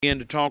Begin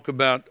to talk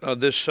about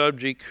this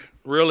subject.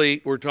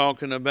 Really, we're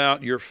talking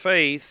about your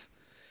faith.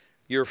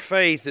 Your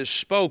faith is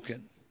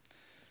spoken.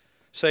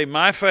 Say,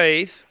 my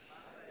faith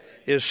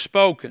is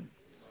spoken.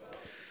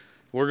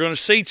 We're going to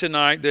see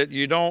tonight that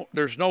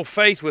there's no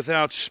faith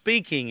without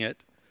speaking it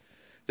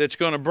that's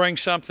going to bring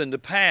something to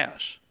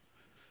pass.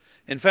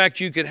 In fact,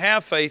 you could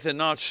have faith and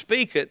not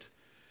speak it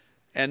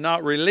and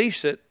not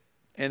release it,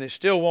 and it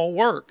still won't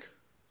work.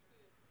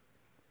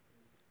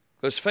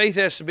 Because faith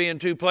has to be in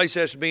two places. It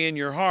has to be in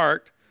your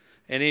heart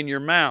and in your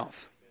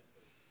mouth.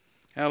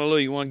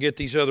 Hallelujah. You want to get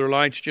these other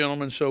lights,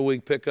 gentlemen, so we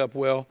pick up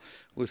well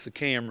with the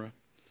camera.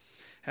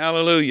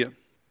 Hallelujah.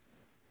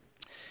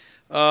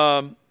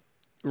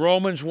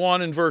 Romans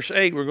 1 and verse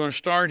 8. We're going to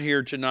start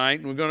here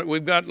tonight.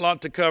 We've got a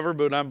lot to cover,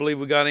 but I believe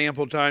we've got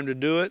ample time to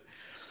do it.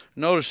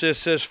 Notice this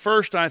says,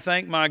 "First I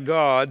thank my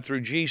God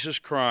through Jesus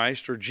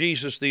Christ," or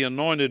Jesus the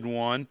Anointed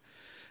One,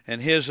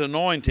 and His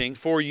anointing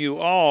for you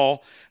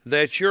all,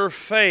 that your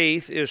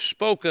faith is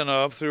spoken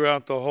of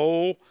throughout the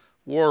whole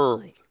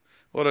world.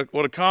 What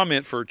a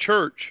comment for a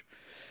church.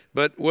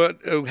 But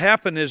what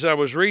happened is I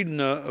was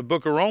reading a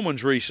book of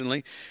Romans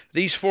recently.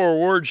 These four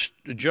words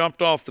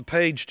jumped off the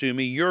page to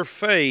me. Your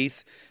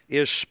faith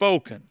is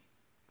spoken.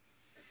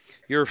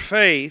 Your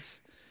faith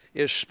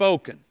is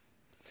spoken.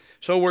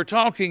 So we're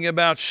talking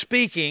about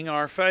speaking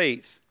our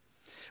faith.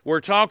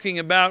 We're talking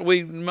about,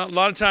 a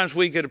lot of times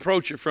we could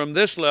approach it from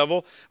this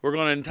level. We're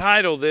going to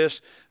entitle this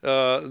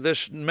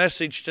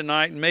message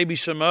tonight, and maybe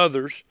some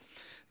others,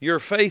 Your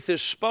faith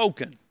is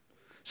spoken.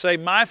 Say,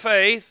 my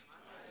faith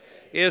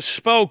is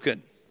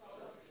spoken.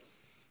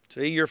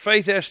 See, your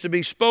faith has to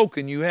be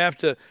spoken. You have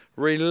to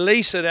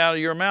release it out of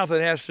your mouth.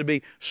 It has to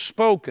be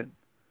spoken.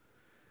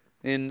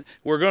 And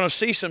we're going to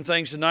see some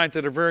things tonight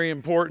that are very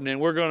important, and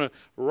we're going to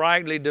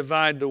rightly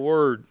divide the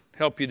word,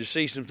 help you to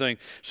see some things.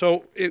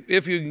 So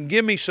if you can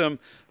give me some,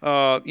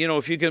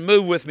 if you can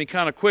move with me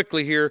kind of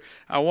quickly here,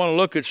 I want to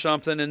look at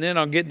something, and then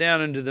I'll get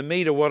down into the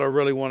meat of what I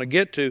really want to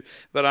get to.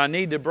 But I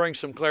need to bring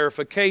some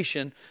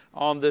clarification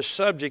on this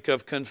subject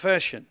of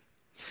confession.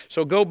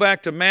 So go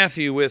back to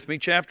Matthew with me,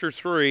 chapter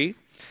 3,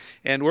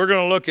 and we're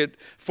going to look at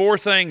four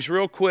things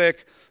real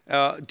quick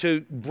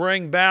to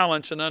bring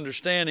balance and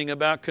understanding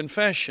about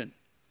confession.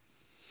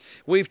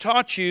 We've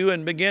taught you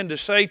and begun to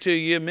say to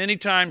you many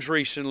times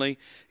recently,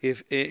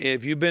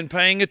 if you've been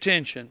paying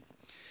attention,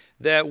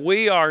 that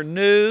we are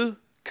new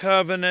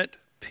covenant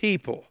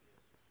people.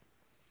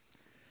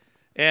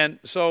 And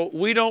so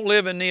we don't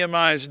live in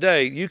Nehemiah's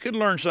day. You could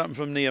learn something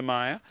from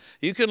Nehemiah.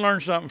 You could learn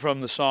something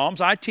from the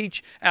Psalms. I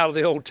teach out of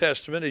the Old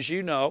Testament, as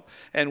you know,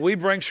 and we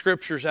bring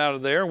scriptures out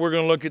of there. We're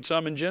going to look at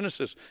some in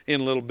Genesis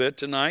in a little bit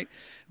tonight.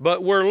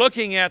 But we're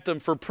looking at them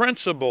for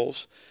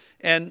principles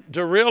and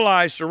to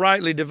realize, to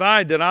rightly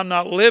divide, that I'm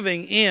not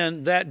living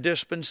in that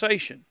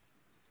dispensation.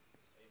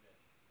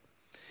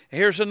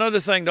 Here's another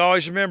thing to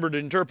always remember to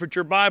interpret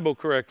your Bible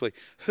correctly.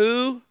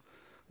 Who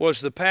was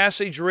the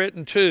passage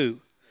written to?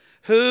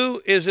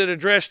 Who is it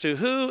addressed to?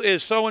 Who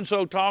is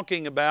so-and-so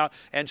talking about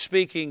and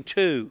speaking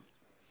to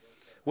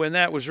when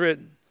that was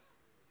written?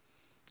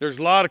 There's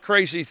a lot of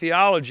crazy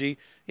theology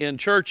in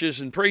churches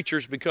and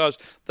preachers because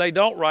they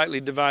don't rightly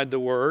divide the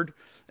word.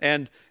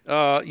 And,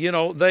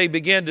 they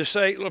begin to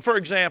say, for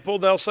example,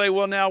 they'll say,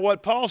 well, now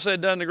what Paul said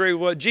doesn't agree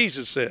with what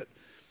Jesus said.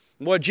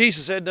 What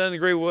Jesus said doesn't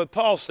agree with what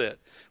Paul said.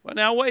 Well,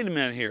 now, wait a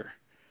minute here.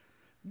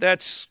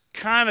 That's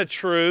kind of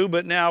true,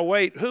 but now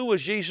wait, who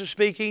was Jesus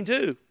speaking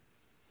to?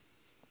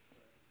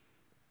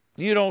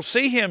 You don't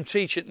see him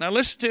teach it. Now,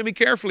 listen to me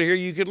carefully here.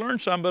 You could learn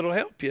some, but it'll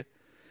help you.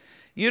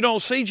 You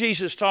don't see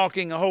Jesus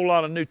talking a whole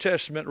lot of New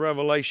Testament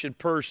revelation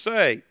per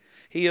se.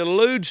 He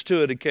alludes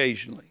to it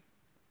occasionally.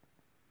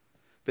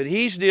 But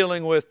he's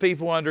dealing with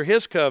people under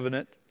his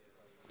covenant.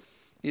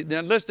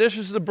 Now, this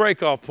is the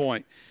break-off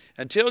point.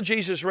 Until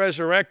Jesus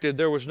resurrected,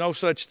 there was no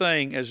such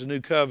thing as a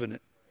new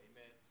covenant.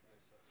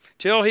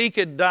 Till he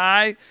could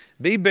die,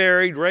 be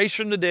buried, raised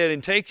from the dead,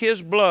 and take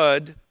his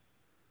blood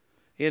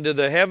into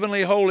the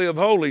heavenly holy of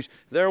holies,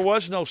 there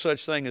was no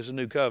such thing as a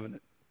new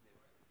covenant.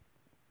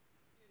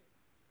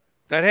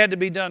 That had to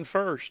be done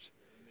first.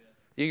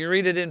 You can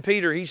read it in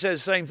Peter. He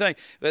says the same thing,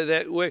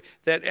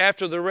 that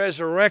after the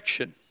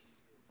resurrection.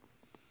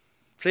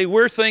 See,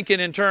 we're thinking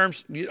in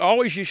terms,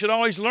 you should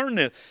always learn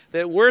this,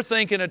 that we're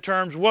thinking in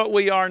terms what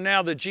we are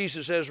now that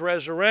Jesus has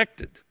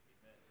resurrected.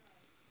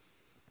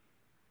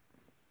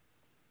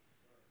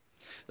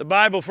 The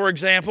Bible, for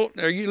example,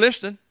 are you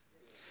listening?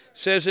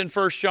 Says in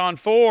 1 John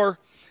 4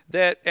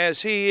 that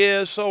as he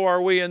is, so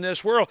are we in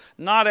this world.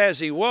 Not as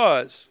he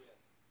was.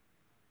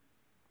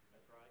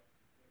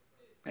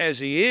 As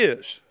he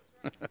is.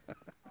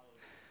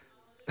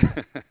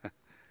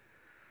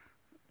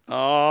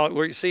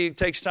 See, it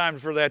takes time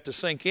for that to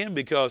sink in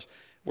because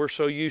we're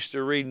so used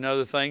to reading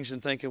other things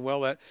and thinking,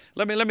 well, that.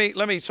 Let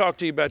me talk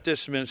to you about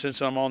this a minute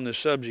since I'm on this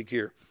subject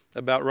here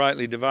about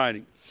rightly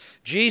dividing.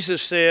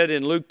 Jesus said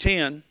in Luke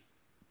 10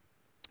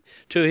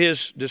 to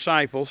his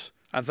disciples,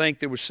 I think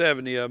there were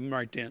 70 of them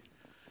right then,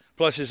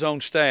 plus his own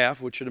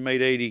staff, which would have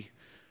made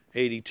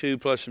 82,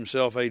 plus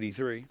himself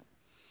 83,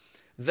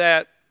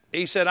 that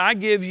He said, I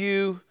give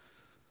you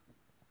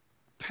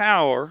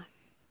power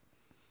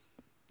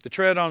to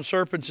tread on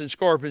serpents and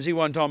scorpions. He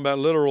wasn't talking about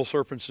literal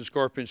serpents and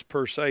scorpions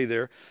per se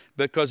there,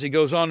 because he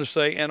goes on to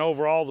say, and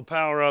over all the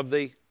power of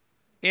the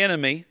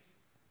enemy,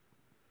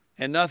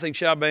 and nothing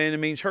shall by any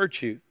means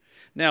hurt you.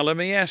 Now, let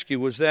me ask you,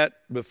 was that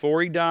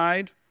before he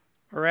died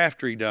or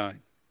after he died?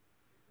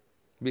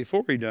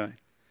 Before he died.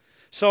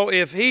 So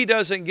if he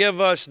doesn't give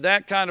us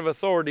that kind of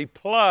authority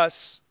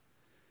plus,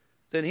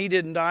 then he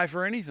didn't die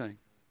for anything.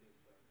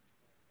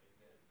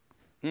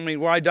 I mean,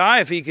 why die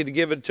if he could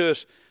give it to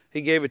us?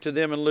 He gave it to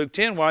them in Luke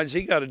 10. Why does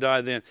he got to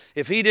die then?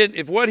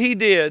 If what he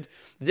did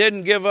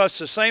didn't give us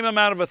the same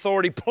amount of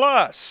authority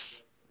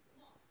plus,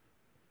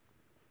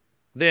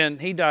 then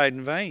he died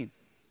in vain.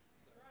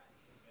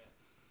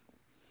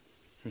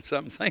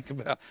 Something to think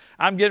about.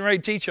 I'm getting ready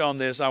to teach on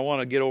this. I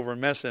want to get over and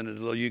mess in it a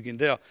little. You can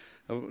tell.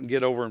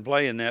 Get over and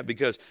play in that,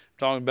 because I'm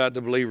talking about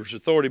the believer's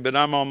authority. But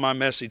I'm on my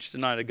message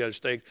tonight. I've got to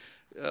stay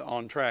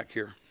on track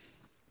here.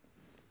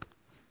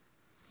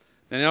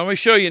 And let me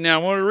show you now.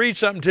 I want to read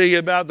something to you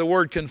about the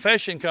word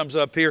confession comes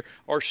up here,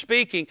 or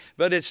speaking,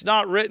 but it's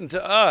not written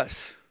to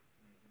us.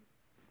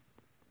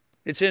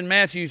 It's in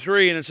Matthew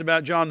 3, and it's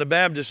about John the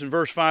Baptist, and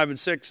verse 5 and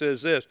 6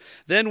 says this.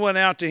 Then went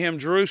out to him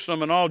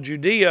Jerusalem and all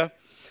Judea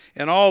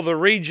and all the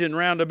region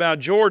round about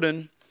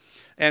Jordan,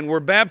 and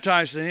were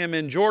baptized to him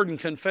in Jordan,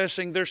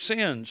 confessing their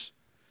sins.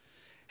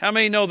 How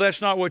many know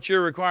that's not what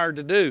you're required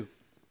to do?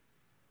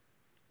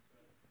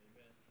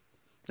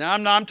 Now,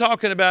 I'm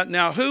talking about,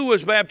 now, who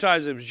was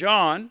baptized? It was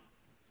John.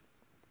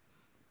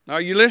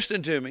 Are you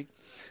listening to me?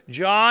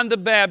 John the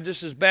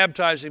Baptist is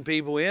baptizing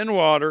people in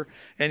water,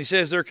 and he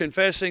says they're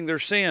confessing their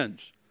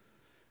sins.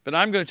 But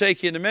I'm going to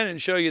take you in a minute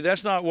and show you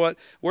that's not what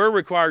we're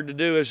required to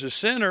do as a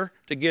sinner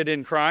to get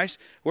in Christ.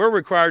 We're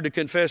required to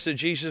confess that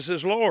Jesus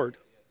is Lord.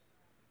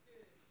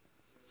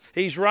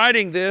 He's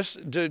writing this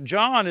to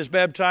John is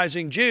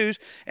baptizing Jews,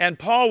 and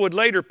Paul would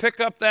later pick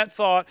up that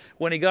thought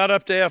when he got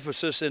up to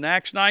Ephesus in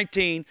Acts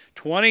 19,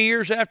 20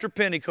 years after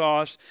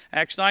Pentecost,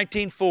 Acts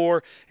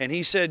 19:4, and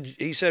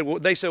they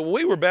said, well,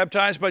 we were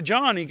baptized by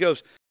John. He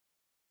goes,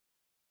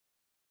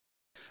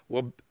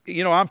 well,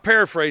 I'm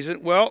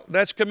paraphrasing. Well,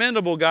 that's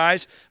commendable,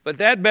 guys, but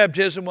that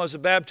baptism was a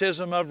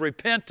baptism of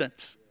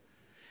repentance.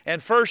 And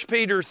 1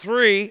 Peter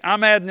 3,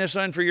 I'm adding this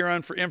in for your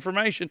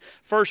information.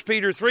 1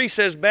 Peter 3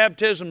 says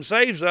baptism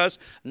saves us,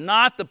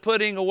 not the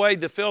putting away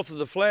the filth of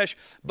the flesh,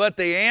 but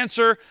the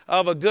answer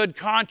of a good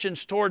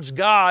conscience towards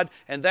God,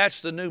 and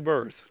that's the new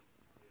birth.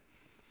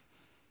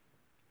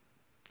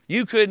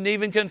 You couldn't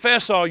even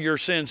confess all your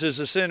sins as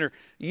a sinner.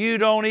 You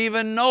don't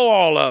even know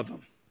all of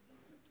them.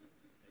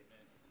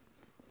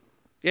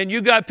 And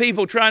you got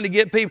people trying to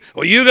get people,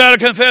 well, you got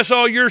to confess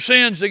all your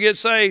sins to get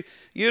saved.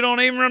 You don't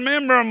even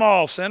remember them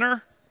all,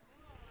 sinner.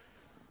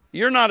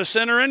 You're not a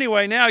sinner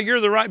anyway. Now you're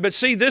the right. But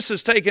see, this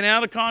is taken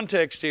out of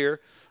context here.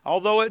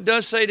 Although it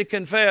does say to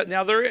confess.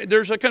 Now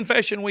there's a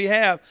confession we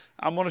have.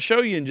 I'm going to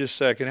show you in just a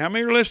second. How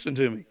many are listening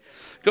to me?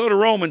 Go to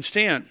Romans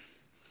 10.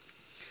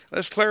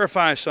 Let's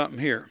clarify something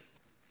here.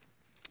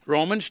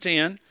 Romans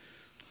 10,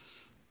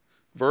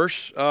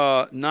 verse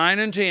 9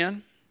 and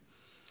 10.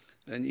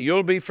 And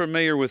you'll be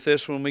familiar with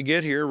this when we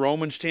get here.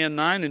 Romans 10,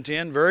 9 and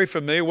 10. Very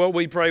familiar. What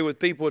we pray with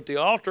people at the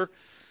altar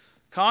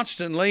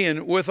constantly,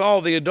 and with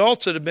all the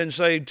adults that have been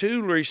saved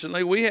too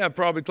recently, we have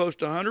probably close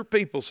to 100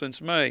 people since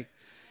May.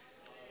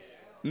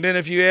 And then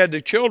if you add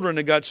the children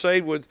that got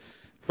saved with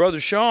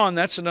Brother Sean,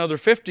 that's another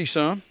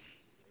 50-some.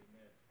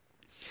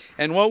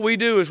 And what we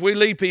do is we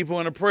lead people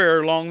in a prayer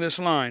along this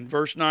line,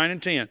 verse 9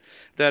 and 10,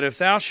 that if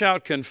thou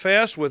shalt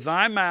confess with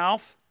thy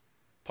mouth,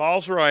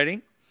 Paul's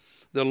writing,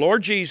 the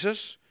Lord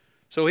Jesus,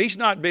 so he's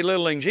not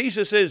belittling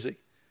Jesus, is he?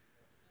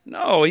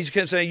 No, he's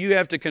saying you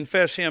have to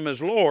confess him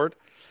as Lord.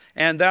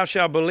 And thou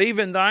shalt believe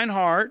in thine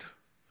heart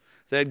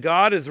that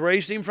God hath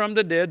raised him from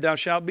the dead, thou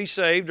shalt be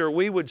saved. Or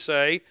we would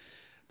say,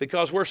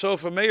 because we're so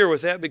familiar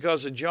with that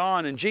because of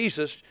John and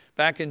Jesus,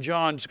 back in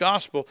John's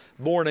gospel,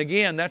 born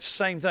again, that's the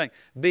same thing.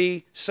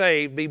 Be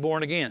saved, be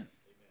born again.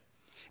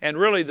 And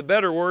really the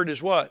better word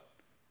is what?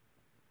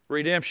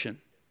 Redemption.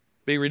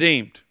 Be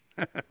redeemed.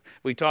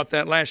 We taught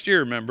that last year,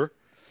 remember?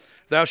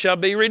 Thou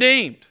shalt be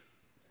redeemed.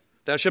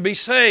 Thou shalt be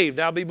saved.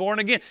 Thou be born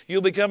again.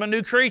 You'll become a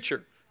new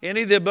creature.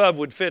 Any of the above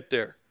would fit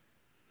there.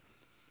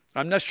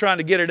 I'm just trying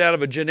to get it out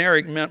of a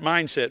generic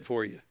mindset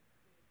for you.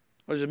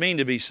 What does it mean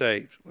to be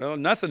saved? Well,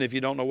 nothing if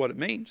you don't know what it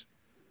means.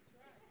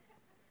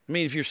 I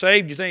mean, if you're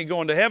saved, you think you're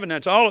going to heaven,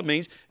 that's all it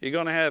means. You're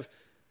going to have,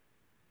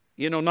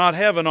 not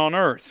heaven on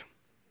earth.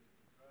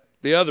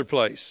 The other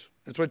place.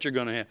 That's what you're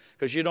going to have.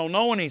 Because you don't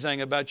know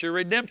anything about your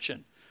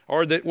redemption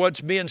or that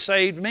what's being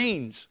saved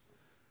means.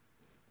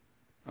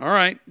 All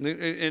right,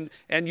 and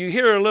you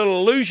hear a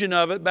little allusion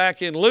of it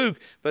back in Luke,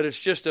 but it's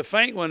just a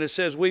faint one. It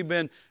says we've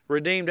been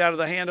redeemed out of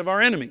the hand of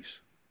our enemies.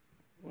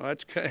 Well,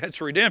 that's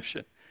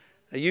redemption.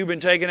 You've been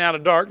taken out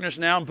of darkness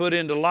now and put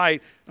into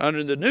light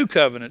under the new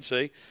covenant,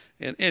 see?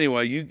 And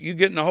anyway, you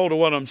getting a hold of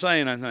what I'm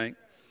saying, I think.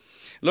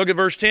 Look at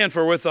verse 10.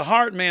 For with the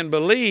heart man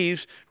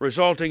believes,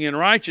 resulting in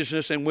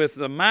righteousness, and with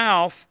the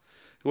mouth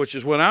which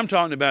is what I'm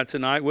talking about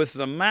tonight. With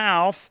the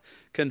mouth,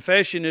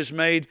 confession is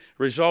made,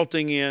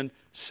 resulting in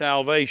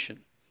salvation.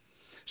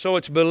 So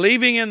it's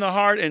believing in the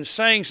heart and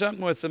saying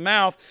something with the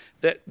mouth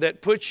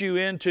that puts you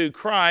into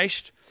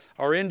Christ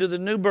or into the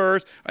new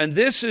birth. And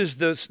this is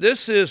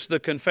the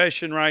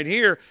confession right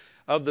here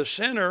of the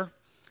sinner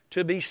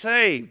to be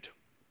saved.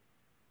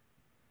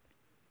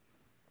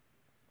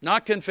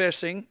 Not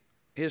confessing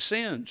his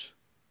sins.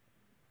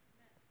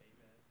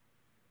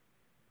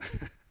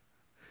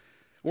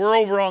 We're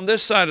over on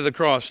this side of the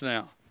cross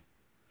now.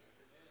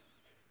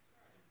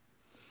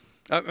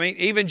 I mean,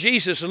 even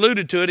Jesus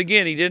alluded to it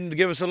again. He didn't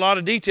give us a lot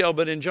of detail,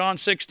 but in John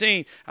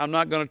 16, I'm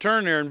not going to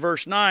turn there, in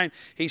verse 9,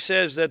 he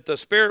says that the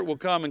Spirit will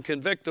come and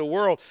convict the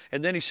world.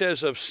 And then he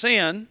says of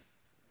sin,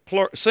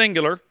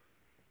 singular,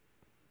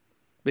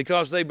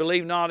 because they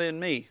believe not in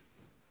me.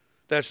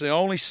 That's the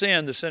only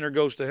sin the sinner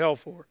goes to hell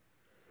for.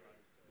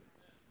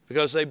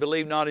 Because they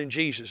believe not in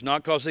Jesus.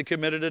 Not because they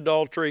committed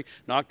adultery,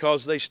 not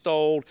because they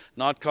stole,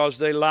 not because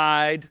they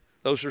lied.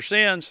 Those are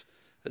sins.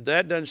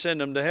 That doesn't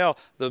send them to hell.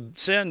 The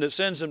sin that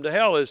sends them to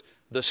hell is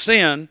the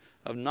sin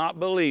of not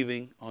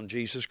believing on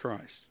Jesus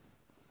Christ.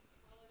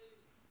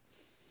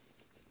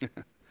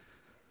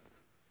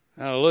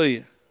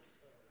 Hallelujah.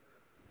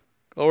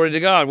 Glory to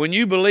God. When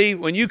you believe,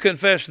 when you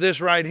confess this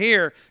right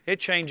here,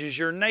 it changes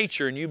your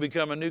nature and you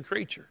become a new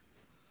creature.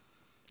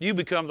 You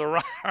become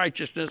the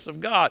righteousness of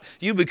God.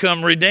 You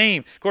become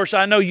redeemed. Of course,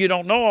 I know you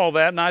don't know all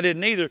that, and I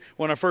didn't either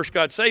when I first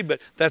got saved,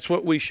 but that's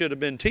what we should have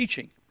been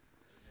teaching.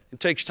 It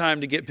takes time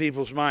to get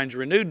people's minds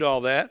renewed to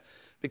all that,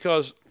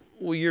 because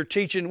when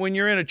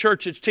you're in a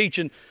church that's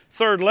teaching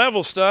third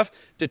level stuff,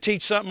 to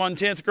teach something on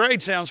 10th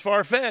grade sounds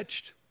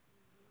far-fetched.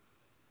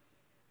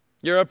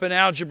 You're up in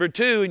Algebra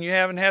 2 and you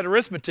haven't had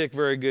arithmetic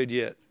very good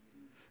yet.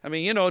 I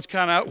mean, it's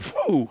kind of,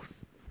 whoa.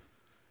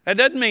 That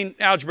doesn't mean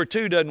Algebra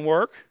 2 doesn't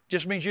work. It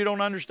just means you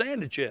don't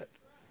understand it yet.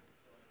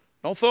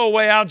 Don't throw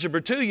away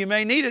Algebra 2. You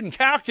may need it, and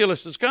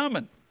calculus is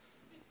coming,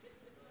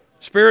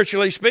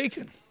 spiritually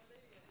speaking.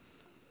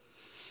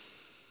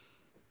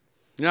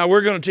 Now,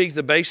 we're going to teach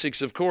the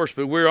basics, of course,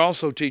 but we're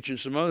also teaching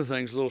some other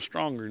things a little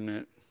stronger than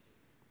that.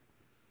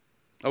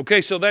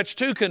 Okay, so that's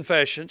 2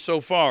 confessions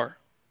so far.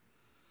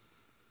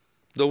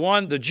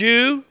 The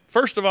Jew,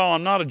 first of all,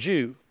 I'm not a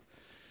Jew.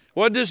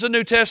 What does the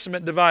New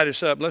Testament divide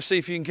us up? Let's see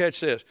if you can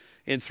catch this.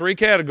 In 3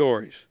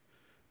 categories.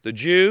 The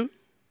Jew,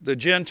 the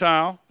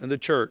Gentile, and the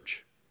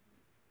church.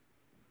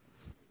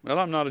 Well,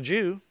 I'm not a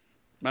Jew.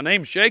 My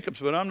name's Jacobs,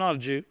 but I'm not a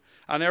Jew.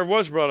 I never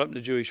was brought up in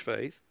the Jewish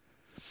faith.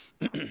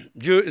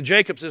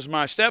 Jacobs is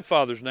my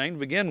stepfather's name to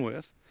begin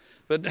with.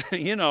 But,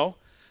 no,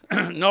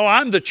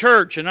 I'm the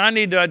church, and I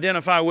need to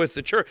identify with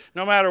the church,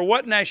 no matter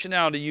what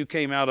nationality you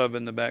came out of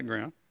in the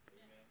background.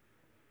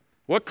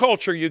 What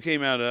culture you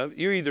came out of,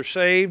 you're either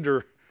saved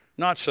or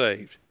not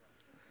saved.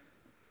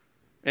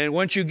 And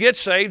once you get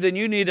saved, then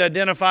you need to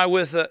identify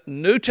with the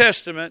New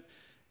Testament,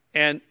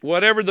 and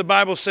whatever the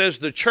Bible says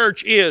the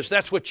church is,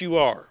 that's what you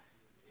are.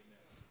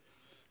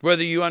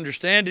 Whether you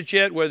understand it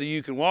yet, whether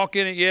you can walk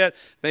in it yet,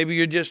 maybe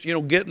you're just,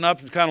 getting up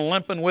and kind of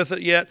limping with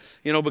it yet,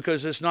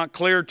 because it's not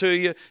clear to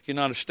you, you're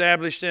not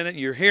established in it,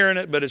 you're hearing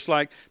it, but it's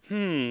like,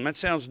 that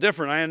sounds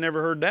different. I had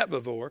never heard that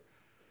before.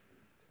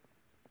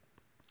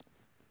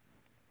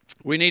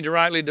 We need to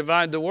rightly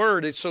divide the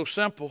word. It's so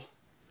simple.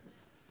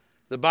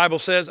 The Bible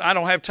says, I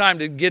don't have time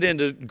to get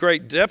into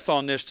great depth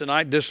on this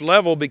tonight, this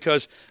level,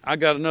 because I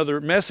got another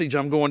message.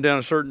 I'm going down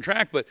a certain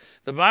track. But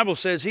the Bible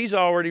says He's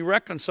already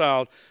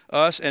reconciled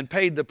us and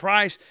paid the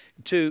price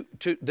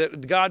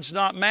that God's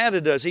not mad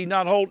at us. He's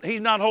not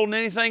holding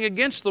anything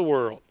against the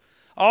world.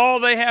 All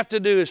they have to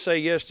do is say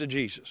yes to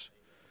Jesus.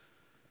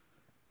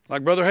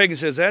 Like Brother Hagin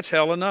says, that's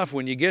hell enough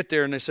when you get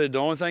there and they said the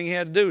only thing he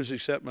had to do is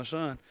accept my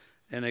son.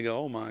 And they go,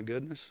 oh my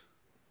goodness.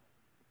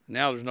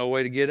 Now there's no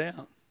way to get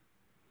out.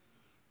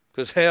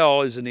 Because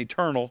hell is an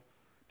eternal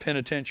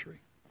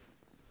penitentiary.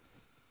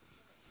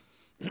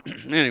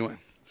 Anyway,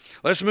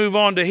 let's move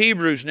on to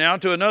Hebrews now,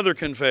 to another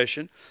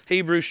confession.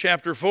 Hebrews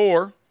chapter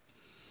 4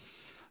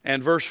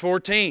 and verse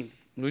 14.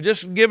 We've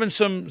just given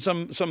some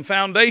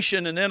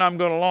foundation, and then I'm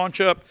going to launch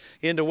up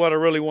into what I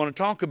really want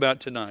to talk about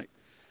tonight.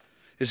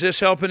 Is this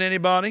helping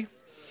anybody?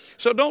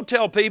 So don't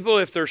tell people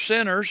if they're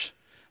sinners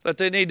that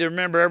they need to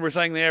remember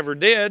everything they ever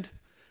did,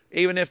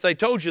 even if they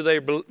told you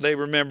they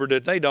remembered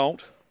it. They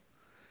don't.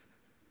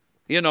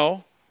 They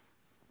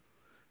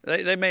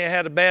may have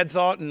had a bad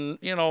thought in,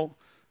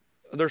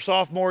 their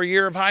sophomore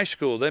year of high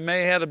school. They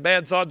may have had a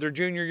bad thought their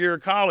junior year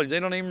of college. They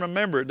don't even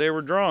remember it. They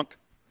were drunk.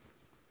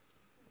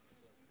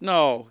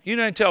 No, you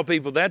don't tell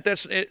people that.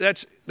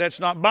 That's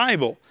not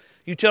Bible.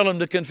 You tell them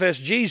to confess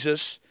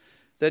Jesus,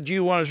 that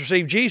you want to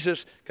receive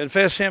Jesus,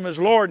 confess Him as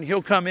Lord, and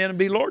He'll come in and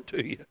be Lord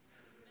to you.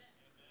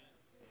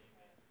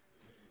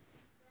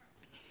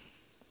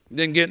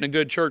 Then get in a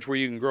good church where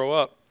you can grow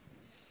up.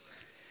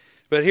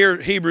 But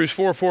here, Hebrews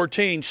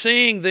 4:14,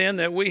 seeing then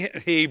that we,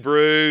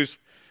 Hebrews,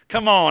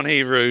 come on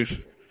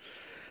Hebrews.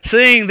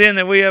 Seeing then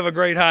that we have a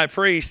great high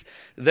priest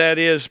that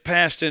is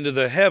passed into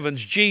the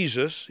heavens,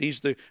 Jesus,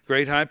 He's the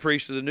great high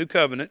priest of the new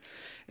covenant,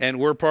 and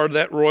we're part of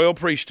that royal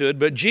priesthood.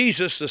 But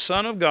Jesus, the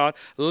Son of God,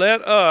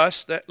 let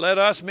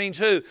us means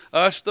who?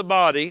 Us, the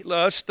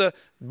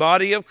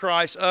body of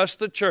Christ, us,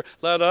 the church.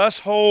 Let us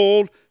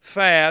hold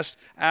fast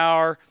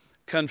our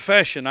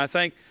confession. I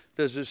think,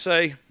 does it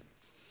say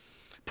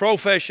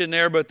profession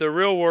there, but the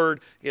real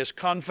word is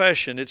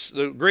confession. It's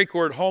the Greek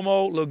word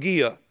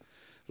homologia.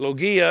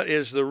 Logia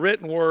is the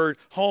written word,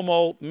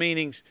 homo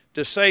meaning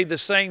to say the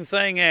same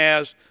thing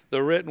as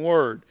the written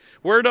word.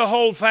 We're to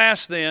hold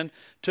fast then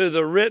to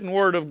the written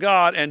word of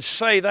God and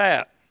say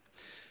that.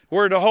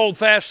 We're to hold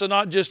fast to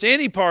not just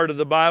any part of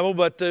the Bible,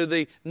 but to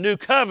the new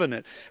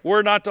covenant.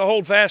 We're not to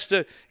hold fast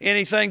to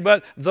anything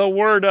but the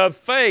word of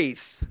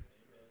faith.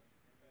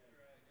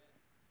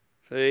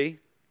 See?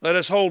 Let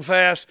us hold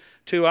fast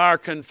to our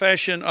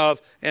confession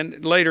of,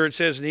 and later it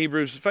says in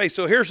Hebrews, faith.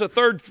 So here's a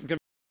third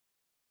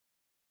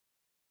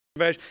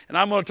confession, and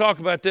I'm going to talk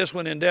about this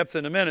one in depth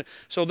in a minute.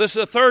 So this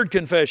is a third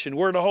confession.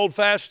 We're to hold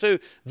fast to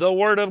the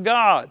Word of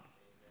God.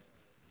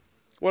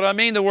 What I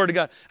mean, the Word of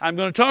God. I'm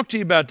going to talk to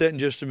you about that in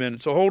just a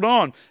minute, so hold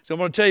on. So I'm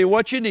going to tell you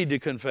what you need to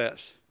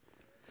confess.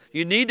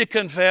 You need to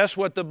confess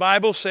what the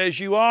Bible says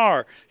you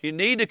are. You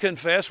need to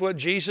confess what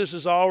Jesus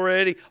has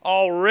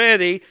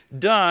already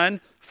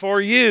done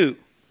for you.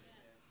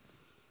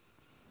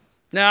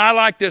 Now, I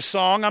like this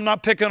song. I'm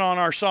not picking on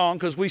our song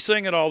because we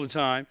sing it all the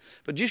time.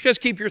 But you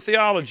just keep your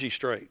theology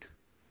straight.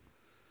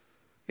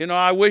 You know,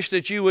 I wish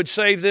that you would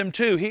save them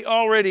too. He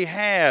already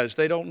has.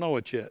 They don't know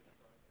it yet.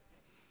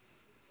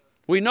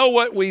 We know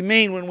what we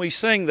mean when we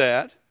sing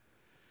that.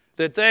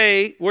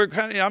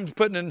 I'm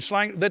putting it in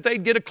slang, that they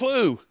get a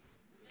clue.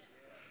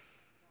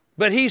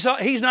 But he's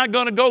not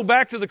going to go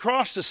back to the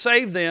cross to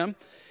save them.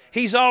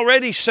 He's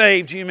already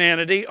saved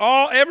humanity.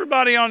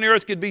 Everybody on the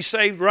earth could be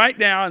saved right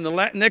now in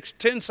the next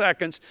 10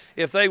 seconds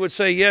if they would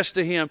say yes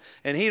to Him,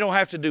 and He don't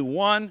have to do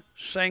one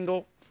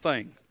single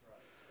thing.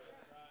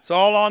 It's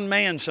all on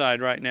man's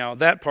side right now,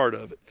 that part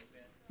of it.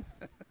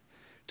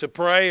 To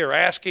pray or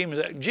ask Him,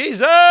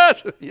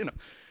 Jesus! You know,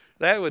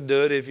 that would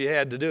do it if you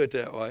had to do it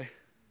that way.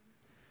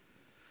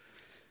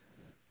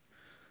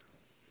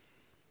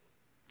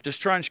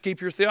 Just trying to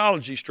keep your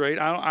theology straight.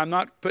 I'm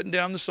not putting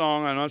down the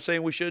song. I'm not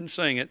saying we shouldn't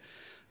sing it.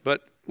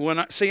 But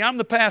I'm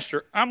the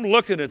pastor. I'm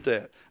looking at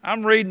that.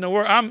 I'm reading the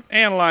Word. I'm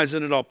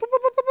analyzing it all.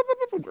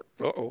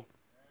 Uh-oh.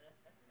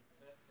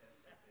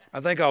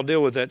 I think I'll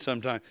deal with that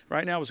sometime.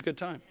 Right now was a good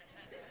time.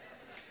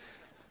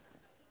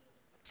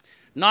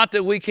 Not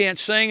that we can't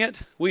sing it.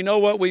 We know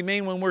what we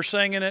mean when we're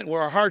singing it,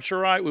 where our hearts are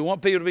right. We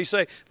want people to be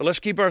saved. But let's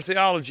keep our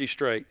theology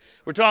straight.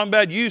 We're talking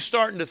about you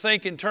starting to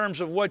think in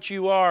terms of what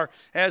you are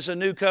as a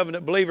new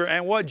covenant believer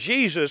and what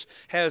Jesus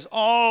has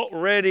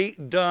already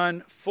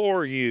done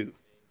for you.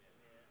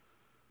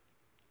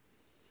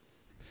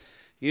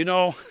 You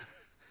know,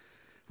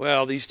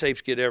 well, these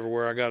tapes get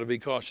everywhere. I got to be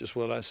cautious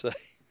what I say.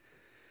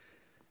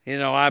 You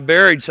know, I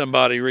buried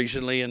somebody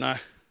recently, and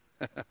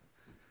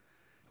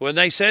when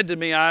they said to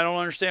me, I don't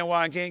understand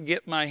why I can't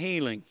get my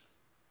healing.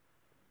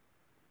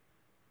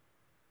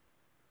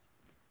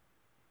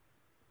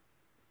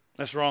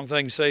 That's the wrong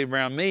thing to say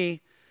around me,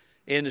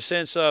 in the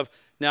sense of,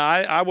 now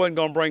I wasn't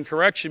going to bring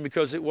correction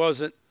because it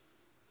wasn't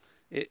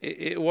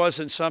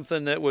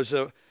something that was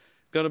going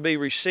to be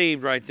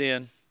received right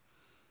then.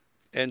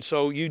 And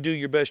so you do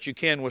your best you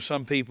can with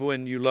some people,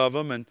 and you love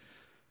them, and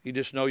you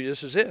just know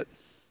this is it.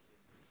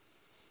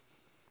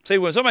 See,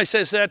 when somebody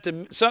says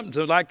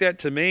something like that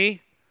to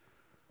me,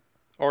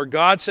 or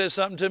God says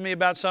something to me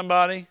about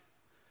somebody,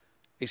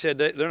 He said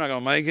they're not going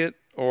to make it,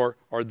 or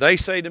they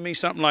say to me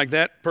something like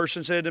that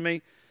person said to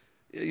me.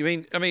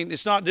 I mean,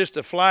 it's not just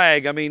a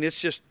flag. I mean, it's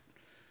just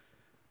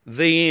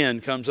the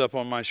end comes up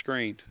on my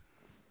screen.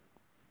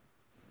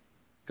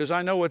 Because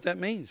I know what that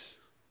means.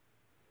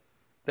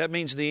 That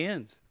means the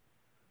end.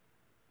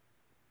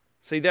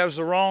 See, that was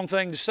the wrong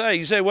thing to say.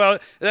 You say, well,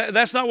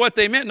 that's not what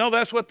they meant. No,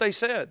 that's what they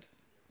said.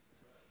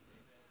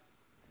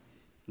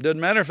 Doesn't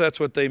matter if that's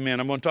what they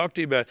meant. I'm going to talk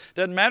to you about it.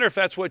 Doesn't matter if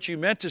that's what you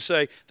meant to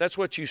say. That's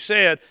what you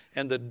said,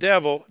 and the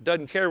devil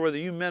doesn't care whether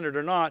you meant it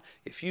or not.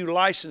 If you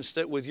licensed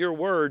it with your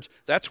words,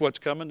 that's what's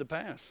coming to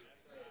pass.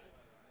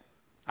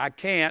 I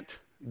can't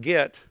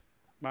get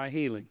my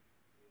healing.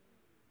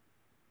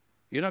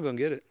 You're not going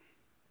to get it.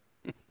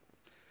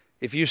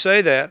 If you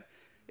say that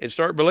and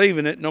start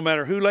believing it, no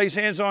matter who lays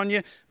hands on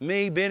you,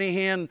 me, Benny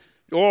Hinn,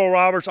 Oral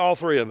Roberts, all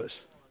three of us,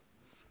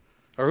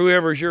 or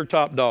whoever's your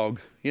top dog,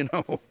 you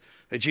know,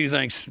 that you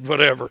think's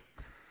whatever.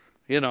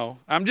 You know,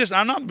 I'm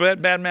not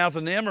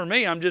bad-mouthing them or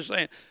me. I'm just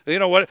saying, you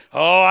know what?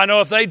 Oh, I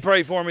know if they'd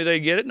pray for me,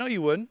 they'd get it. No,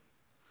 you wouldn't.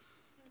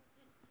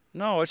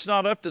 No, it's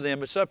not up to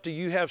them. It's up to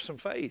you have some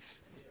faith.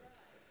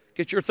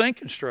 Get your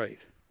thinking straight.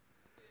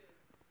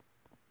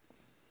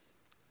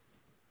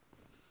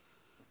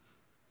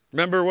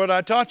 Remember what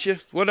I taught you?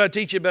 What did I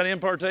teach you about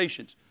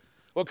impartations?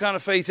 What kind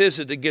of faith is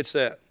it that gets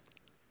that?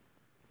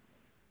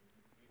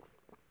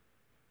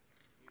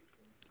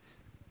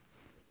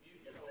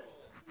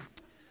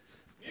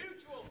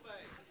 Mutual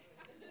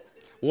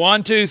faith.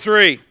 1, 2,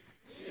 3. Mutual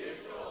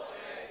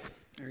faith.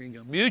 There you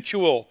go.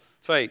 Mutual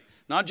faith.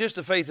 Not just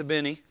the faith of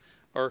Benny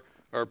or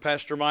or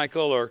Pastor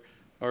Michael or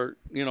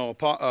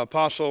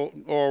Apostle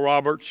Oral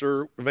Roberts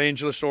or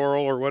Evangelist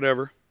Oral or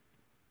whatever.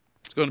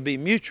 It's going to be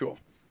mutual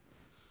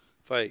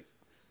faith.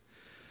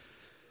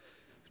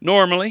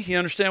 Normally, you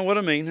understand what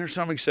I mean. There's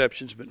some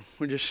exceptions, but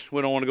we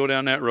don't want to go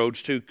down that road.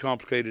 It's too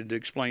complicated to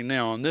explain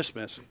now on this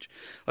message.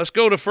 Let's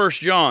go to 1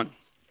 John,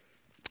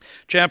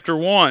 chapter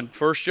 1.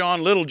 1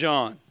 John, little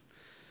John.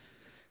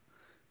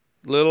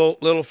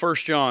 Little 1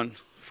 John,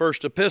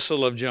 first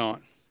epistle of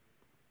John.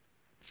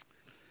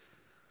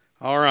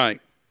 All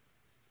right.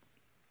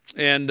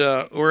 And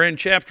we're in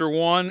chapter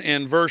 1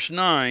 and verse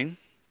 9.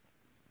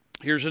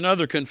 Here's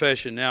another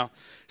confession. Now, it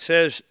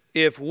says,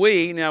 if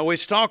we, now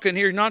he's talking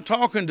here, not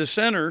talking to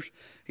sinners,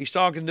 he's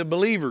talking to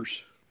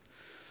believers.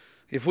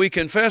 If we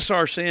confess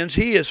our sins,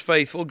 he is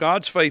faithful,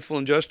 God's faithful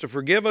and just to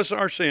forgive us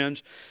our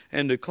sins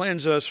and to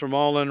cleanse us from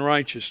all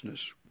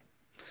unrighteousness.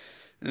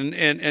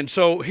 And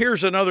so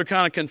here's another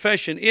kind of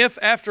confession. If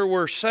after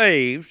we're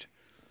saved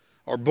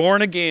or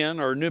born again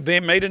or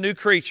made a new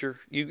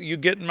creature, you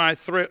get my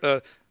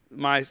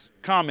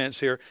comments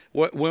here.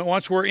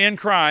 Once we're in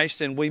Christ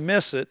and we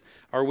miss it,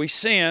 or we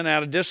sin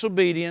out of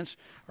disobedience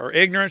or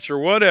ignorance or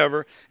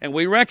whatever, and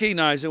we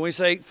recognize it, we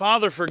say,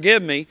 Father,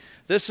 forgive me.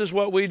 This is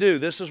what we do.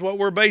 This is what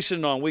we're basing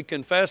it on. We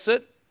confess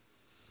it,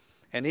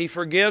 and he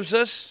forgives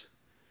us,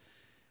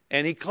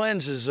 and he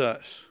cleanses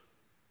us.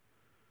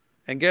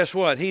 And guess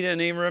what? He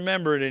didn't even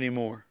remember it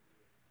anymore.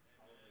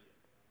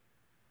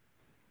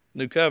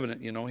 New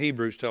covenant,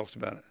 Hebrews tells us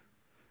about it.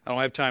 I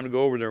don't have time to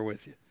go over there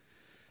with you.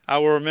 I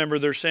will remember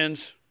their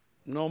sins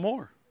no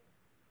more.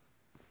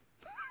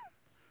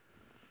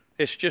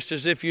 It's just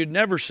as if you'd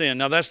never sinned.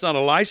 Now, that's not a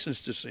license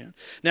to sin.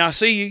 Now,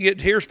 see,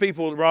 here's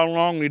people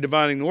wrongly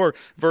dividing the word.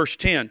 Verse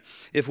 10,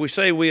 if we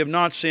say we have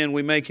not sinned,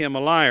 we make him a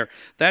liar.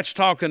 That's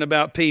talking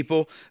about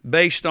people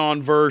based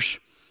on verse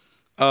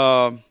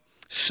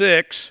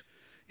 6.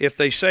 If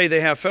they say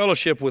they have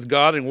fellowship with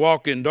God and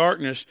walk in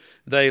darkness,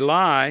 they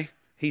lie.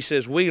 He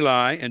says we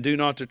lie and do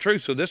not the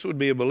truth. So this would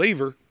be a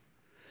believer.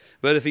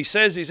 But if he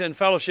says he's in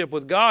fellowship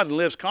with God and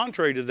lives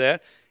contrary to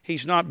that,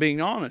 he's not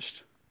being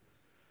honest.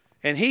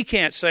 And he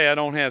can't say, I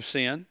don't have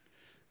sin.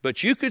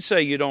 But you could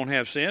say you don't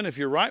have sin if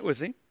you're right with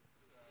him.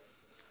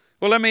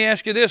 Well, let me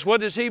ask you this.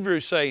 What does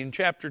Hebrews say in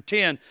chapter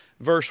 10,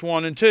 verse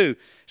 1 and 2? It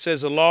says,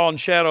 the law and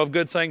shadow of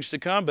good things to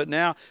come, but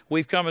now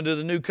we've come into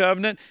the new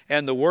covenant,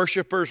 and the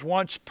worshipers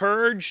once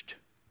purged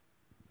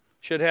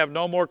should have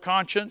no more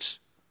conscience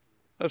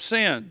of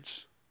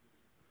sins.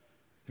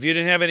 If you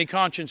didn't have any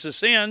conscience of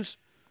sins,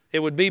 it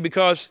would be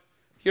because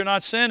you're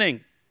not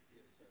sinning.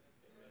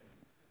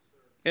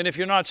 And if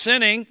you're not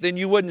sinning, then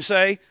you wouldn't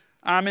say,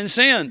 I'm in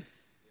sin.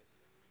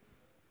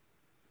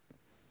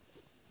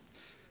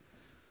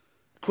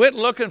 Quit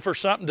looking for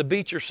something to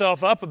beat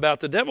yourself up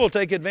about. The devil will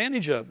take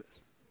advantage of it.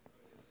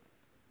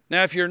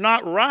 Now, if you're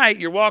not right,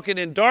 you're walking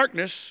in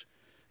darkness,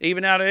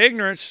 even out of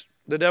ignorance,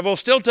 the devil will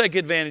still take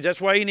advantage.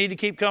 That's why you need to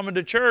keep coming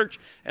to church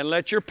and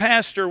let your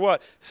pastor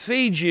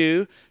feed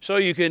you so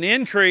you can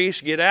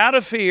increase, get out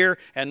of fear,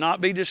 and not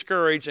be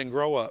discouraged and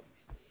grow up.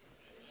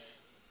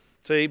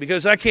 See,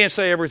 because I can't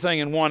say everything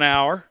in 1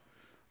 hour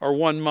or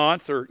 1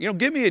 month or,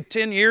 give me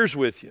 10 years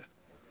with you.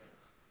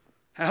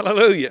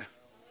 Hallelujah.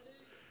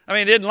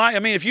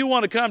 If you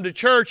want to come to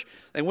church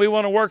and we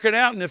want to work it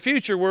out in the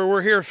future where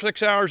we're here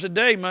 6 hours a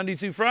day, Monday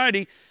through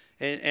Friday,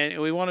 and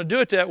we want to do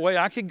it that way,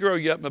 I could grow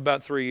you up in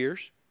about 3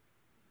 years.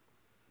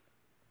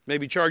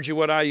 Maybe charge you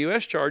what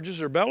IUS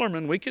charges or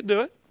Bellarmine. We could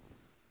do it.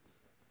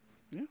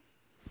 Yeah,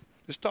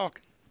 just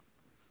talking.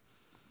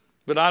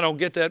 But I don't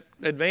get that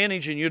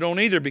advantage and you don't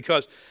either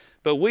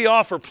but we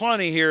offer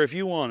plenty here if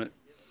you want it.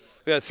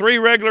 We got 3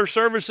 regular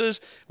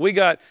services. We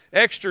got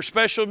extra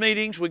special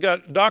meetings. We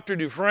got Dr.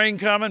 Dufresne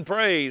coming.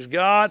 Praise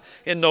God.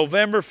 In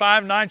November,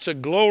 5 nights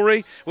of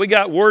glory. We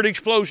got Word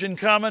Explosion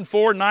coming.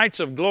 4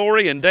 nights of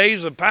glory and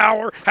days of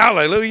power.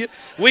 Hallelujah.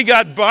 We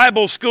got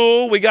Bible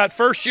school. We got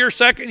first year,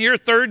 second year,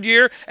 third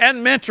year, and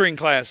mentoring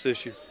class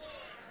this year.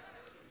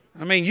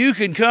 You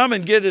can come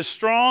and get as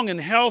strong and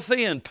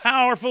healthy and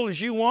powerful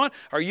as you want,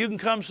 or you can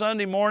come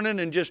Sunday morning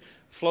and just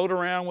float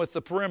around with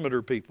the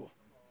perimeter people.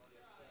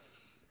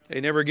 They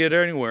never get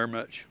anywhere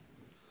much.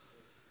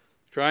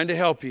 Trying to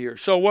help you here.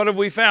 So what have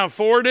we found?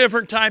 4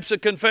 different types of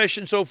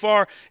confession so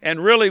far,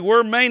 and really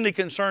we're mainly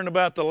concerned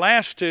about the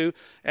last 2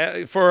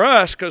 for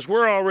us because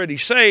we're already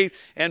saved,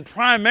 and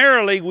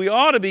primarily we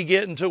ought to be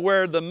getting to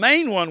where the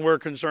main one we're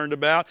concerned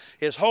about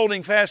is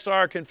holding fast to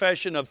our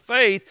confession of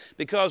faith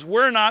because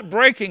we're not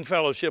breaking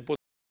fellowship with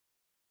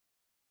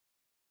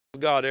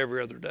God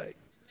every other day.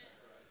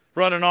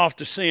 Running off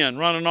to sin,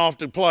 running off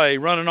to play,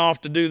 running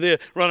off to do this,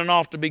 running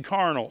off to be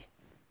carnal.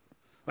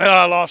 Well,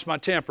 I lost my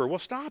temper. Well,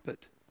 stop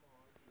it.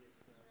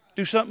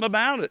 Do something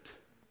about it.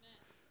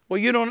 Well,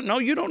 you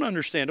don't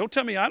understand. Don't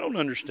tell me I don't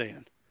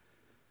understand.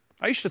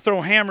 I used to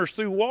throw hammers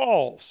through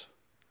walls.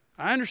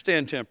 I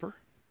understand temper.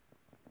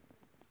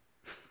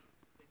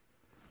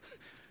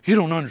 You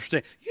don't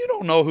understand. You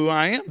don't know who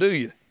I am, do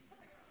you?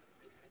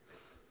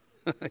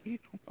 You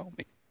don't know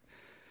me.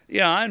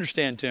 Yeah, I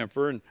understand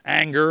temper and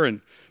anger and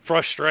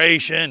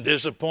frustration,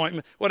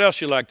 disappointment. What else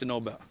you like to know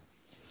about?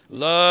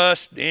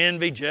 Lust,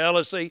 envy,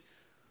 jealousy.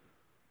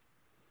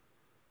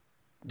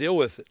 Deal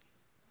with it.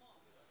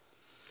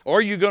 Or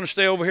are you going to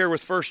stay over here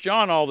with 1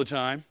 John all the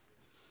time?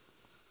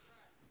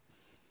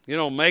 You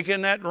know,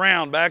 making that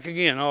round back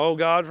again. Oh,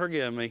 God,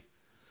 forgive me.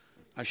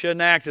 I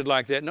shouldn't have acted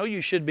like that. No, you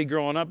should be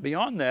growing up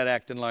beyond that,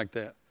 acting like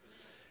that.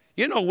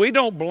 You know, we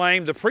don't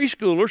blame the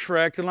preschoolers for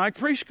acting like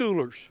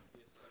preschoolers.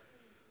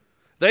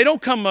 They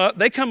don't come up,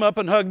 they come up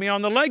and hug me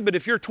on the leg, but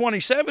if you're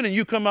 27 and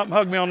you come up and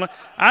hug me on the leg,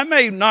 I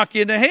may knock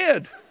you in the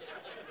head.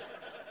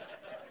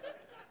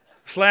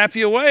 Slap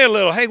you away a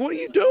little. Hey, what are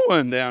you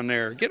doing down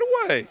there? Get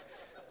away.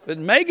 But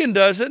Megan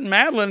does it, and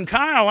Madeline and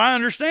Kyle, I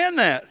understand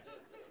that.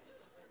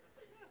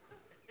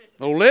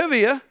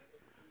 Olivia,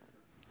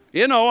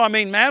 you know, I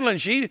mean,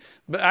 Madeline,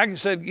 I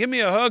said, give me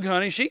a hug,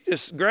 honey. She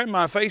just grabbed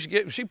my face.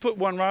 She put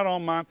one right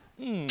on my,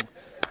 I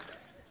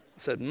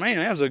said, man,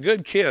 that's a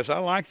good kiss. I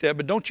like that,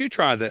 but don't you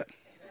try that.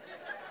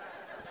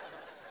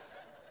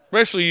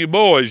 Especially you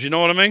boys, you know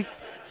what I mean?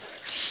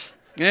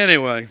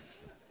 Anyway.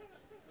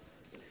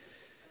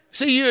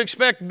 See, you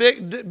expect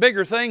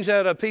bigger things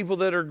out of people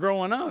that are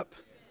growing up.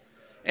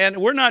 And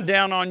we're not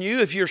down on you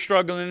if you're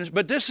struggling,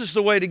 but this is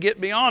the way to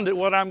get beyond it,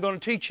 what I'm going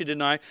to teach you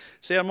tonight.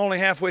 See, I'm only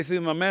halfway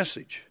through my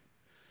message.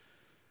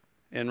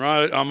 And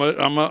right,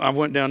 I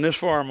went down this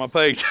far on my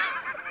page.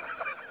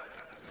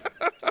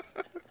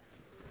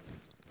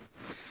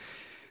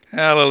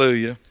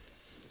 Hallelujah.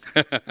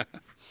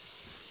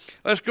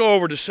 Let's go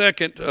over to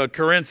 2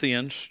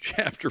 Corinthians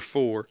chapter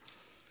 4.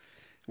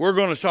 We're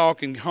going to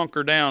talk and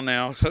hunker down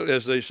now,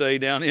 as they say,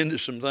 down into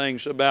some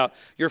things about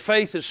your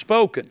faith is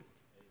spoken.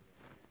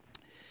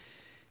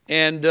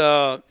 And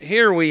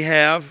here we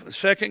have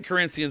 2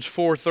 Corinthians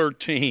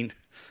 4:13.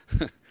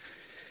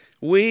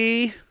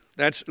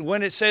 That's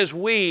when it says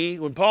we,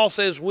 when Paul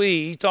says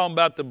we, he's talking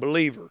about the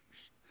believers.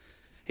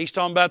 He's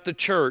talking about the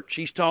church.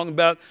 He's talking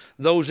about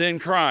those in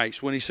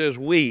Christ when he says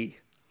we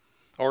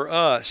or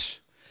us.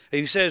 If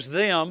he says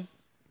them,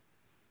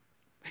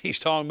 he's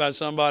talking about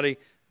somebody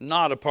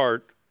not a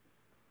part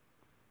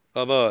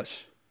of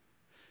us.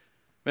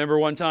 Remember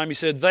one time he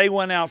said they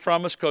went out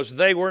from us because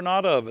they were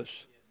not of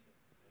us.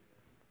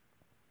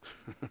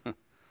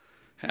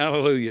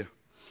 Hallelujah.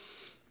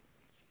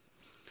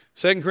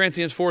 2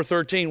 Corinthians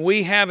 4:13,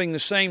 we having the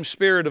same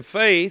spirit of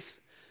faith,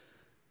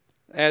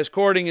 as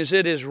according as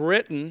it is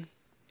written,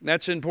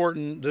 that's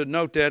important to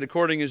note that,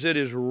 according as it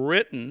is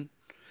written,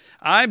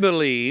 I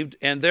believed,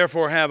 and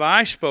therefore have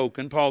I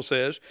spoken, Paul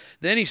says.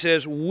 Then he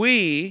says,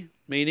 we,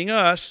 meaning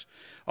us,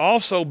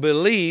 also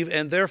believe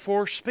and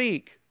therefore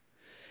speak.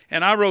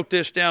 And I wrote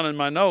this down in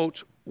my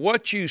notes.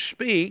 What you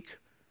speak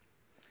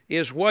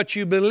is what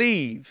you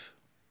believe.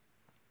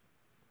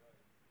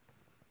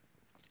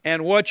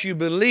 And what you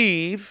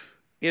believe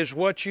is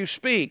what you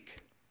speak.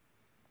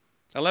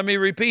 Now let me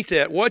repeat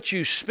that. What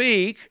you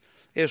speak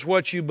is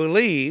what you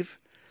believe,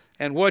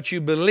 and what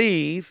you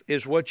believe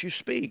is what you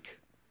speak.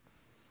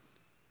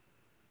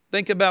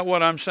 Think about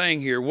what I'm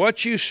saying here.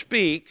 What you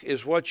speak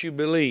is what you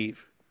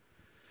believe.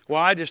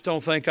 Well, I just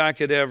don't think I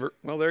could ever.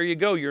 Well, there you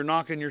go. You're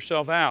knocking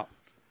yourself out.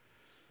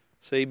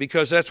 See,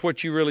 because that's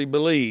what you really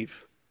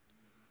believe.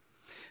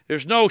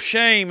 There's no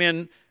shame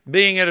in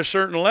being at a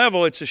certain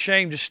level. It's a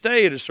shame to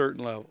stay at a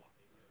certain level.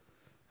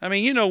 I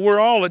mean, you know, we're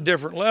all at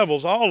different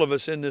levels, all of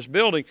us in this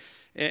building.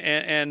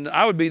 And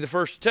I would be the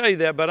first to tell you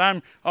that, but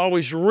I'm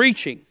always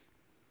reaching.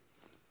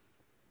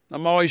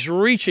 I'm always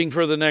reaching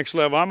for the next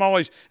level. I'm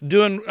always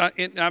doing,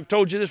 I've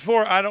told you this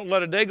before, I don't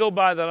let a day go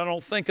by that I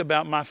don't think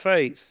about my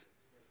faith.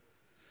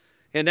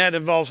 And that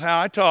involves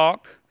how I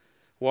talk,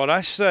 what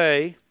I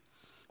say,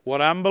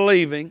 what I'm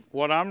believing,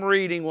 what I'm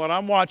reading, what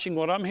I'm watching,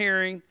 what I'm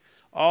hearing,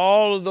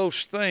 all of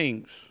those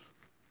things.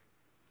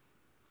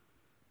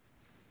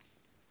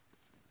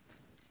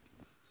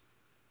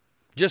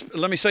 Just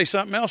let me say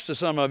something else to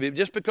some of you.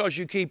 Just because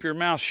you keep your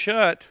mouth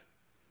shut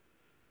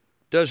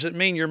doesn't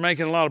mean you're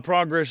making a lot of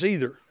progress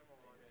either.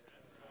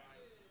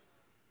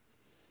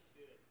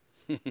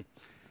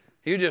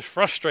 You're just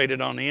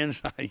frustrated on the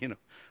inside, you know,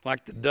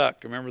 like the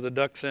duck. Remember the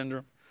duck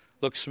syndrome?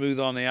 Looks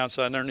smooth on the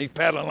outside and underneath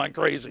paddling like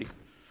crazy.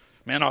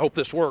 Man, I hope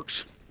this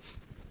works.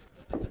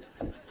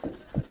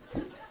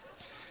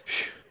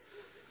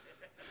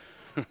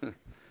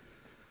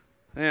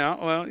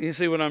 Yeah, well, you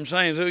see what I'm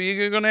saying. So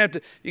you're going to have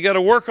to, you got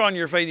to work on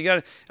your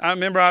faith. I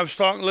remember I was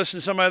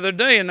listening to somebody the other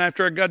day, and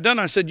after I got done,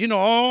 I said, you know,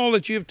 all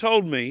that you've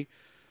told me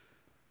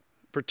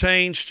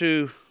pertains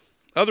to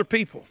other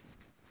people.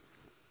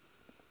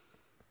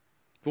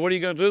 But what are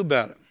you going to do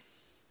about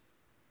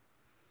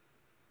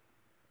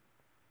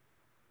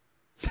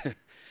it?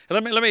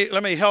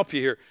 Let me help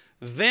you here.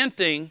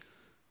 Venting.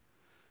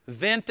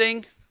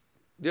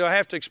 Do I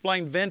have to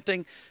explain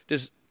venting?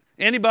 Does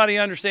anybody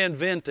understand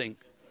venting?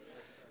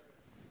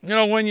 You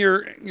know, when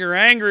you're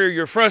angry or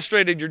you're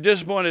frustrated, you're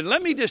disappointed,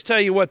 let me just tell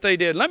you what they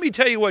did. Let me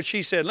tell you what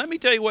she said. Let me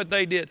tell you what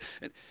they did.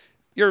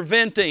 You're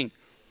venting.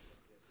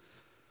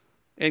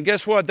 And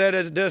guess what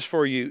that does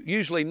for you?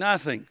 Usually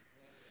nothing.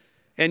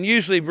 and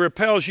usually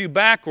repels you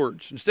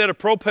backwards. Instead of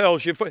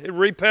propels you, it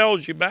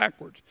repels you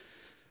backwards.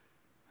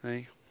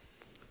 See?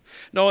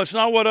 No, it's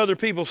not what other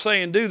people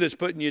say and do that's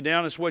putting you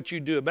down. It's what you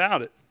do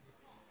about it.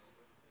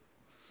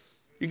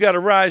 You got to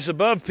rise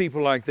above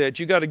people like that.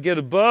 You got to get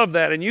above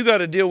that, and you got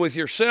to deal with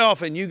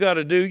yourself. And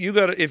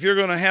if you're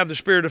going to have the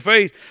spirit of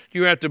faith,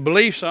 you have to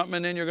believe something,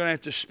 and then you're going to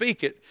have to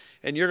speak it,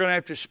 and you're going to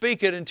have to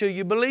speak it until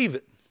you believe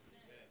it.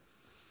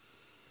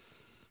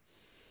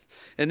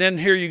 And then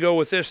here you go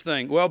with this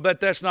thing. Well, but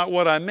that's not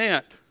what I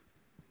meant.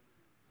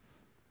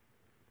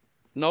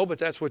 No, but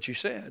that's what you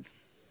said.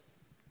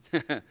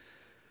 I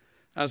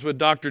was with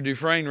Dr.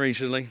 Dufresne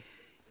recently.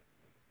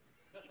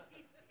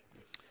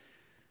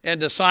 And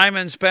the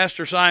Simons,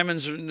 Pastor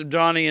Simons,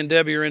 Johnny and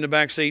Debbie are in the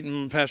back seat,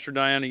 and Pastor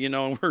Diana,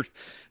 and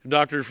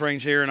Dr.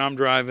 Dufresne's here, and I'm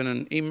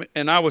driving.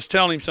 And I was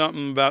telling him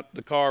something about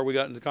the car. We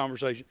got into the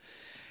conversation.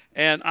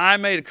 And I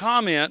made a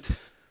comment,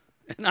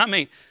 and I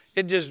mean,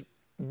 it just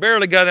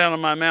barely got out of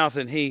my mouth,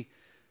 and he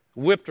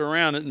whipped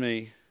around at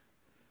me.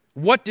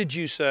 What did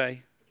you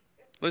say?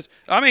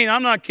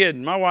 I'm not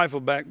kidding. My wife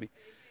will back me.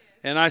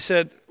 And I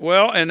said,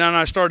 well, and then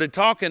I started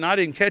talking. I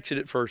didn't catch it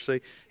at first,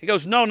 see. He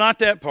goes, no, not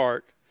that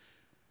part.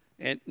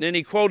 And then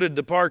he quoted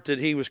the part that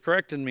he was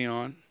correcting me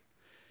on.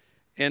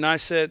 And I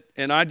said,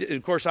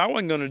 of course, I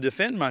wasn't going to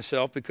defend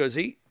myself because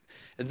and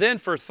then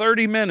for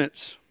 30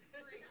 minutes,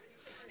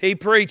 he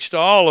preached to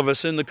all of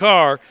us in the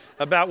car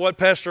about what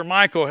Pastor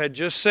Michael had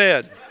just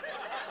said.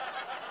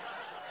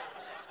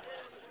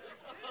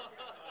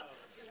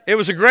 It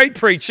was a great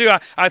preach, too.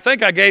 I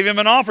think I gave him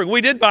an offering.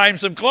 We did buy him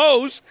some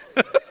clothes.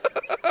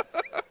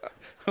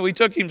 We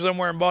took him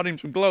somewhere and bought him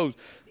some clothes.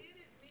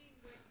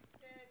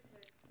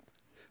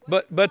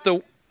 But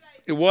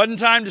it wasn't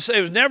time to say.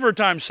 It was never a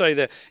time to say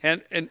that.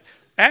 And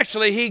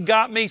actually, he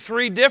got me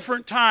 3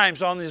 different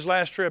times on his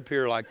last trip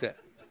here like that.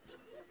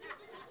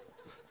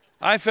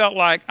 I felt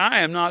like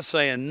I am not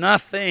saying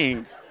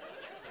nothing.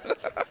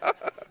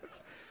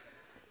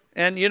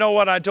 And you know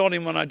what I told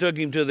him when I took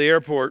him to the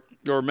airport,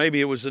 or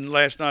maybe it was the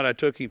last night I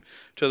took him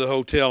to the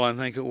hotel, I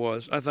think it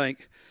was.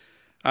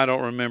 I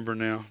don't remember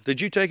now. Did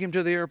you take him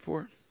to the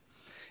airport?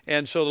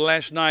 And so the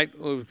last night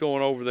I was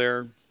going over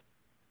there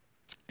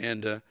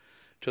and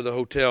to the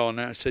hotel,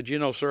 and I said,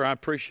 sir, I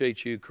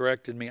appreciate you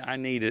correcting me. I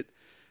need it.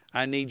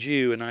 I need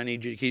you, and I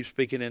need you to keep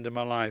speaking into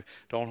my life.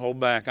 Don't hold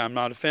back. I'm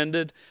not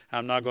offended.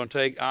 I'm not going to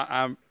take.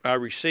 I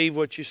receive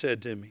what you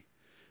said to me.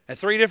 And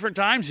 3 different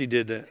times he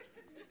did that.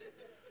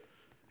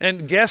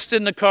 And guests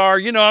in the car,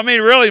 it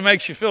really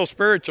makes you feel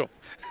spiritual.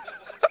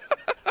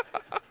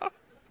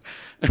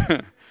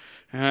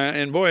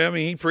 And boy,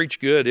 he preached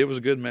good. It was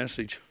a good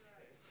message.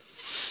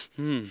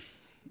 I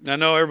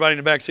know everybody in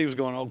the back seat was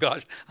going, oh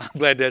gosh, I'm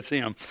glad that's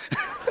him.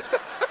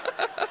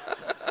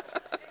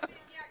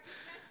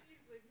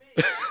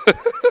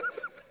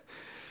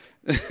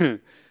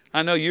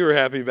 I know you were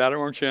happy about it,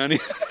 weren't you, honey?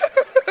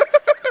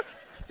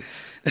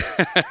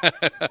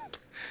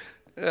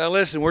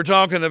 Listen, we're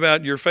talking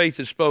about your faith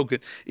is spoken.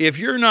 If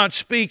you're not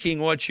speaking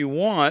what you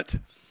want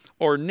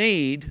or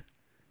need,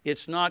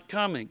 it's not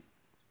coming.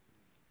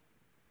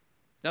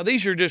 Now,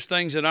 these are just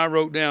things that I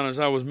wrote down as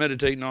I was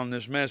meditating on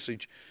this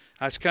message.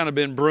 It's kind of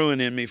been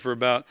brewing in me for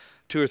about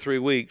 2 or 3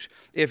 weeks.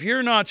 If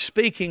you're not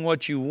speaking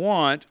what you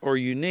want or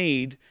you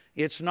need,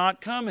 it's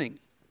not coming.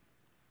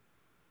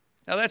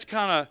 Now, that's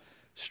kind of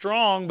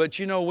strong, but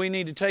we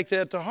need to take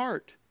that to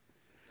heart.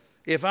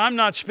 If I'm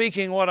not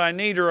speaking what I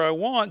need or I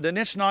want, then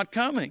it's not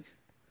coming.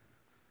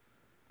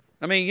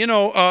 I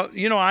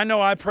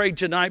know I prayed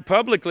tonight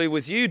publicly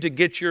with you to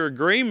get your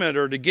agreement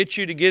or to get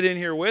you to get in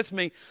here with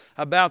me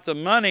about the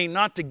money,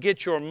 not to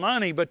get your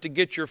money, but to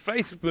get your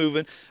faith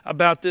moving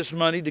about this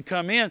money to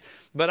come in.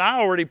 But I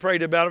already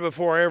prayed about it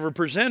before I ever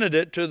presented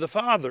it to the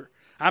Father.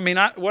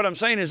 What I'm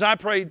saying is I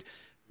prayed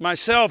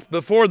myself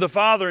before the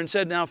Father and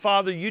said, now,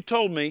 Father, you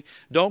told me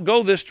don't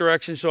go this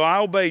direction, so I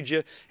obeyed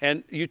you,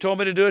 and you told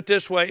me to do it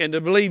this way and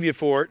to believe you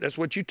for it. That's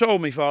what you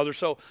told me, Father.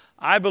 So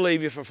I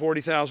believe you for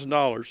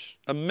 $40,000,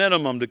 a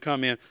minimum to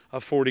come in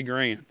of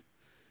 $40,000.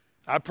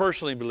 I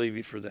personally believe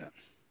you for that.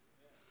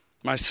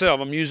 Myself,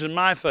 I'm using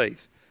my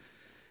faith.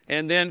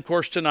 And then, of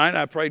course, tonight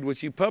I prayed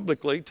with you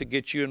publicly to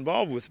get you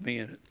involved with me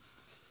in it,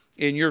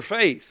 in your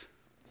faith.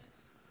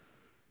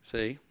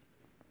 See?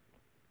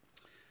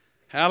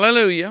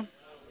 Hallelujah.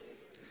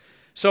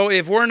 So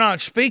if we're not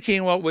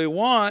speaking what we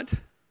want,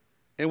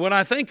 and when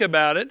I think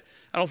about it,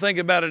 I don't think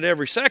about it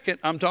every second.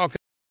 I'm talking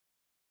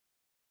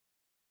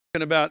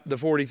about the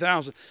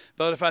 40,000.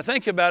 But if I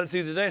think about it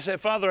through the day, I say,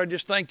 Father, I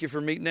just thank you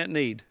for meeting that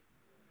need.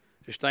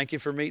 Just thank you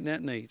for meeting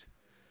that need.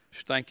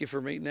 Just thank you for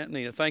meeting that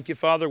need. Thank you,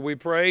 Father. We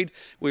prayed.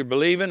 We're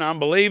believing. I'm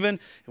believing.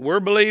 We're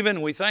believing.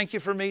 And we thank you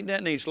for meeting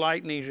that need. It's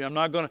light and easy. I'm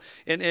not going to,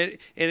 and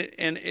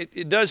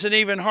it doesn't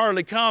even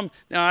hardly come.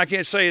 Now, I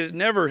can't say it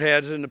never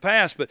has in the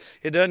past, but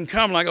it doesn't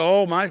come like,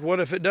 oh, my, what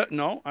if it doesn't?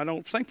 No, I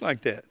don't think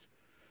like that.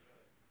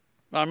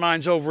 My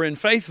mind's over in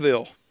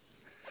Faithville.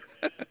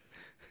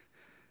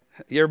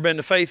 You ever been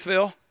to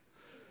Faithville?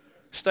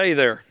 Stay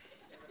there.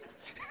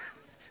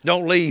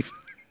 Don't leave.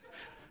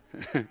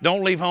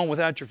 Don't leave home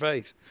without your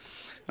faith.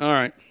 All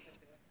right.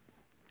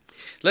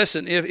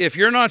 Listen, if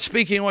you're not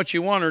speaking what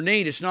you want or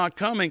need, it's not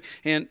coming,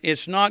 and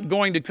it's not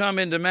going to come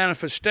into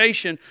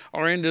manifestation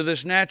or into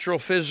this natural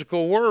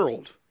physical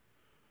world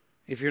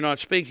if you're not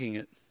speaking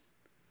it.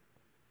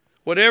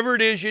 Whatever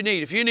it is you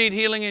need. If you need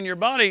healing in your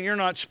body and you're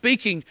not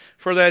speaking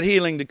for that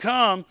healing to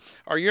come,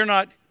 or you're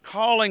not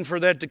calling for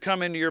that to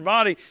come into your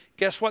body,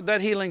 guess what?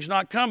 That healing's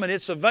not coming.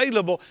 It's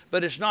available,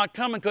 but it's not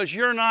coming because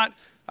you're not,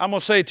 I'm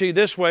going to say it to you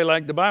this way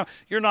like the Bible,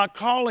 you're not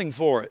calling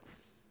for it.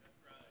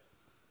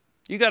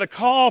 You got to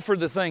call for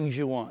the things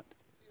you want.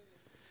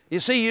 You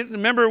see,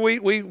 remember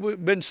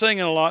we've been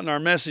singing a lot in our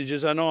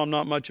messages. I know I'm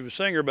not much of a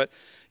singer, but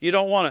you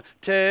don't want to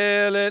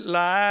tell it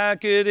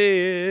like it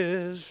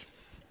is.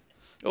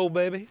 Oh,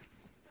 baby.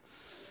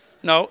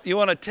 No, you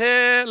want to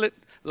tell it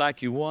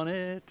like you want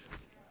it.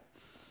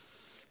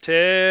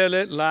 Tell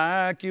it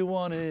like you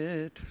want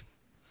it.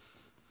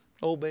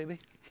 Oh, baby.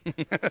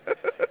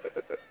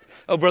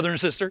 Oh, brother and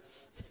sister.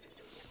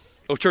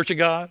 Oh, Church of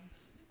God.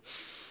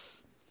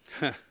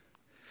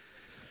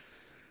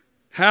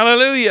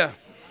 Hallelujah.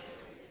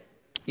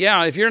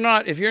 Yeah, if you're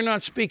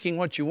not speaking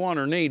what you want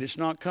or need, it's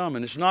not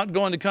coming. It's not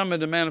going to come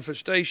into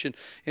manifestation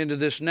into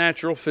this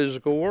natural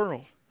physical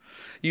world.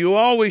 You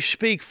always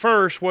speak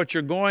first what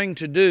you're going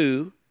to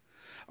do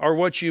or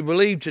what you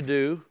believe to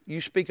do. You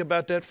speak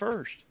about that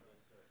first.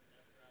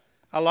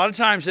 A lot of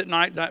times at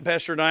night,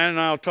 Pastor Diane and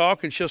I will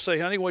talk, and she'll say,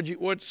 honey, what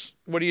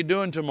are you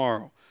doing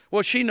tomorrow?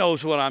 Well, she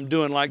knows what I'm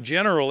doing. Like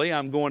generally,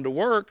 I'm going to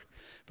work.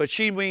 But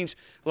she means,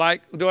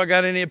 like, do I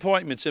got any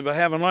appointments? Am I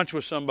having lunch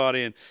with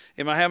somebody? And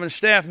am I having a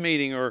staff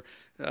meeting? Or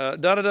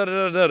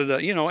da-da-da-da-da-da-da,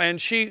 you know.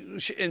 And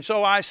and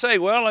so I say,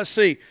 well, let's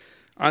see.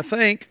 I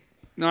think,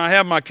 now I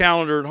have my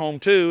calendar at home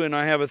too, and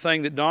I have a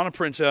thing that Donna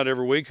prints out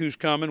every week, who's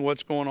coming,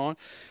 what's going on,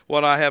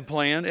 what I have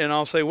planned. And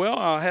I'll say, well,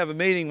 I'll have a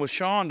meeting with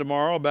Sean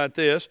tomorrow about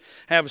this,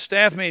 have a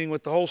staff meeting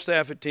with the whole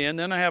staff at 10,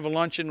 then I have a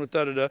luncheon with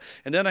da-da-da,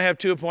 and then I have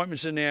 2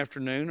 appointments in the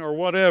afternoon, or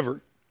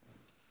whatever.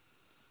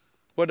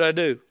 What did I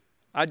do?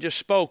 I just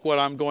spoke what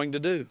I'm going to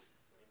do.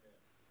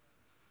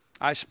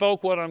 I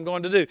spoke what I'm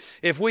going to do.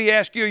 If we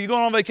ask you, are you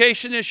going on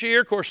vacation this year?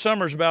 Of course,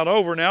 summer's about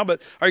over now,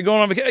 but are you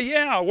going on vacation?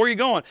 Yeah, where are you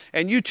going?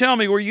 And you tell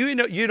me where you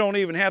don't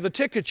even have the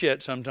tickets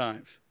yet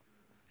sometimes.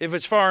 If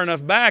it's far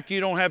enough back, you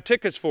don't have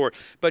tickets for it.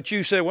 But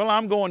you say, well,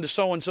 I'm going to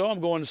so-and-so, I'm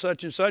going to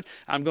such and such,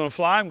 I'm going to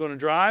fly, I'm going to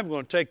drive, I'm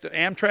going to take the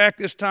Amtrak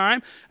this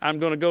time, I'm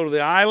going to go to the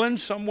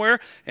islands somewhere,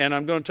 and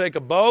I'm going to take a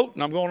boat,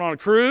 and I'm going on a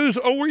cruise.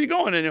 Oh, where are you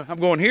going? And I'm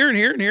going here and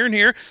here and here and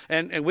here,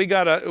 and we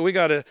got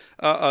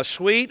a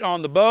suite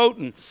on the boat,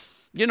 and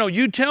you know,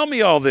 you tell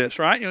me all this,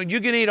 right? You know,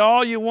 you can eat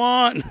all you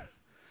want.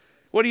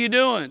 What are you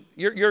doing?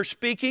 You're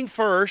speaking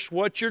first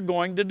what you're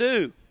going to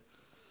do.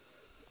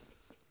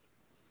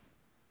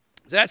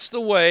 That's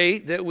the way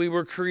that we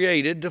were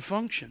created to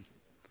function.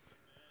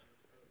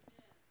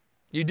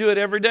 You do it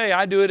every day.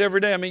 I do it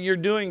every day. I mean, you're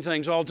doing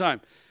things all the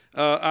time.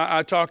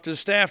 I talked to the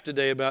staff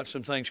today about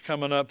some things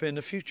coming up in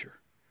the future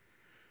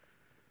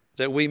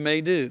that we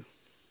may do.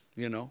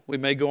 You know, we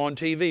may go on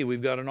TV.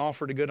 We've got an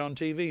offer to get on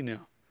TV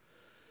now.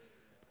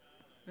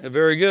 A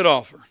very good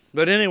offer.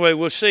 But anyway,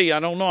 we'll see.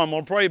 I don't know. I'm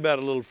going to pray about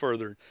it a little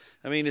further.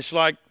 I mean, it's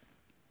like,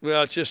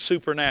 well, it's just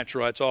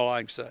supernatural. That's all I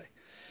can say.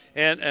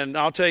 And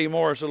I'll tell you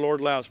more as the Lord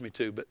allows me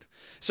to. But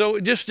so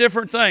just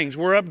different things.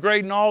 We're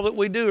upgrading all that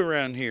we do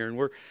around here, and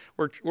we're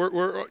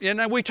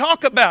and we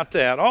talk about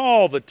that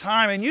all the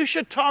time. And you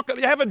should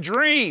have a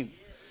dream.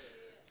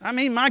 I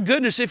mean, my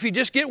goodness, if you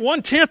just get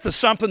 1/10 of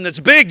something that's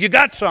big, you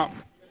got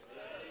something.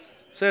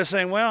 Instead of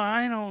saying, well,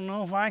 I don't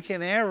know if I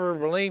can ever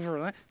believe for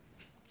that.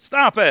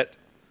 Stop it.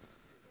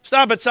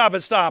 Stop it, stop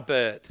it, stop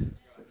it.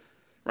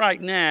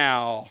 Right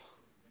now.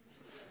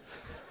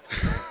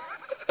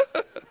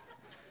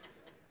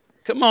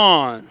 Come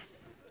on.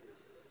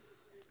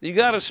 You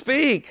got to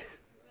speak.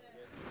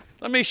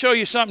 Let me show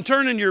you something.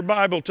 Turn in your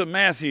Bible to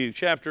Matthew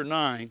chapter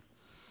 9.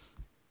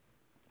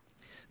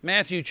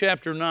 Matthew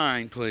chapter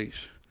 9,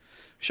 please.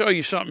 Show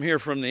you something here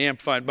from the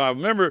Amplified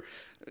Bible. Remember,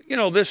 you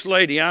know, this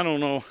lady, I don't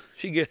know,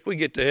 we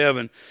get to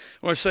heaven.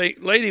 I want to say,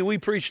 lady, we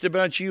preached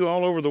about you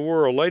all over the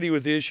world. Lady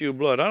with the issue of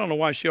blood. I don't know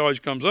why she always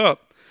comes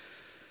up.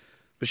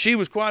 But she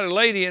was quite a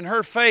lady, and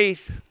her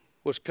faith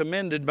was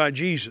commended by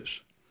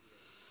Jesus.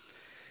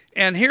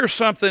 And here's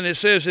something it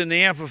says in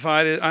the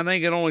Amplified. I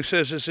think it only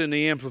says this in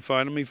the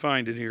Amplified. Let me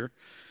find it here.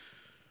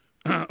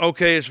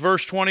 Okay, it's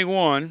verse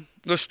 21.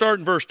 Let's start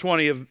in verse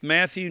 20 of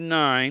Matthew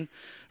 9,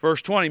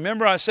 verse 20.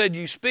 Remember I said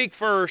you speak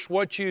first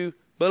what you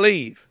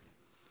believe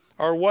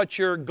or what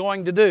you're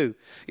going to do.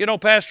 You know,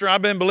 Pastor,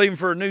 I've been believing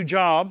for a new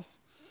job.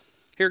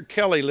 Here,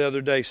 Kelly the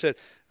other day said,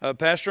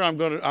 Pastor,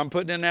 I'm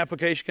putting in an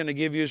application. Can I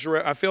give you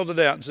I filled it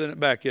out and sent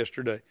it back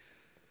yesterday.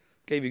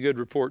 Gave you a good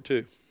report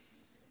too.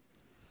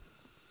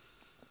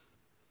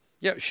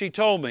 Yeah, she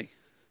told me.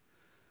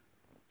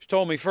 She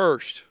told me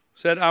first.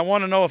 Said, I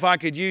want to know if I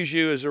could use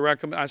you as a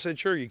recommend. I said,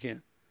 sure you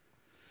can.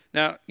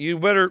 Now, you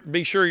better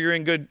be sure you're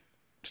in good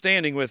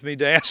standing with me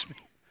to ask me.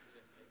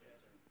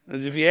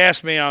 As if you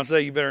ask me, I'll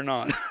say you better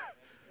not.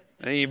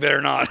 And you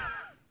better not.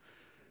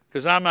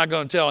 Because I'm not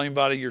going to tell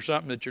anybody you're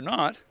something that you're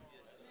not.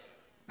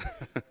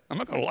 I'm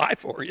not going to lie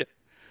for you.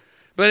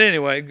 But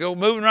anyway,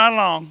 moving right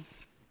along.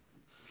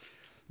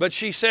 But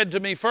she said to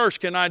me first,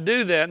 can I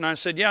do that? And I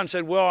said, yeah. And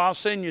said, well, I'll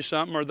send you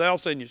something or they'll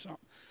send you something.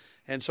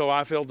 And so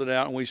I filled it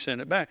out and we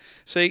sent it back.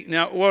 See,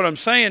 now what I'm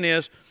saying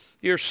is,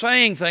 you're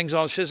saying things.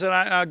 She said,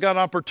 I got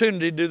an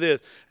opportunity to do this.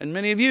 And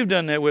many of you have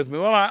done that with me.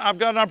 Well, I've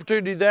got an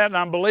opportunity to do that and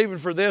I'm believing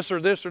for this or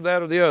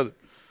that or the other.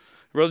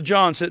 Brother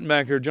John sitting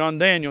back here, John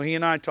Daniel, he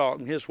and I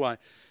talked, and his wife.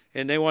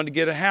 And they wanted to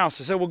get a house.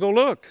 I said, well, go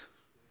look.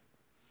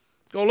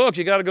 Go look.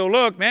 You got to go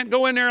look, man.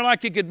 Go in there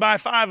like you could buy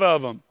 5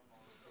 of them.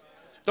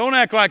 Don't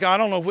act like, I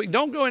don't know if we,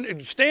 don't go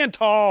in, stand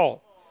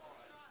tall.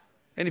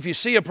 And if you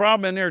see a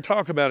problem in there,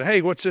 talk about it.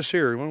 Hey, what's this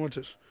here? What's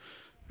this?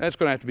 That's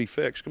going to have to be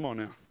fixed. Come on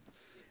now.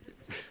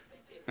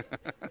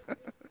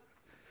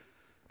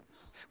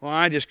 Well,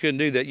 I just couldn't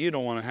do that. You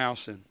don't want a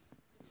house in.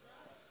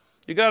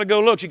 You got to go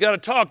look. You got to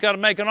talk. Got to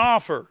make an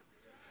offer.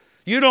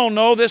 You don't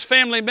know. This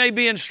family may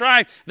be in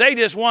strife. They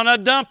just want to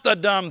dump the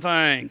dumb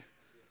thing.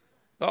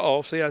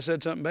 Uh-oh, see, I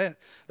said something bad.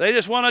 They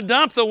just want to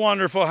dump the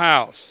wonderful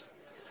house.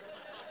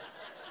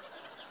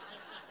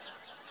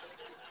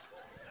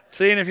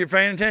 Seeing if you're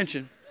paying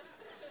attention.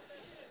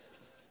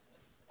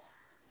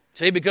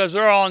 See, because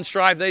they're all in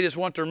strife, they just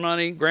want their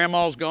money.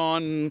 Grandma's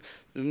gone,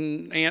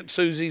 and Aunt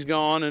Susie's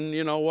gone, and,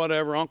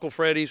 whatever. Uncle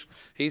Freddie's,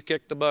 he's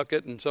kicked the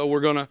bucket, and so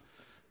we're going to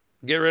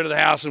get rid of the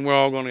house, and we're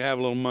all going to have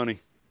a little money.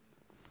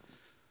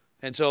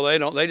 And so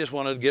they just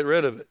wanted to get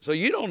rid of it. So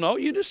you don't know.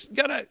 You just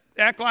got to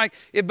act like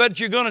it, but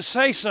you're going to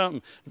say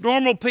something.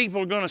 Normal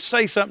people are going to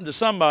say something to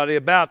somebody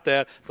about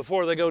that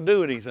before they go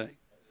do anything.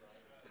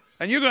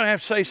 And you're going to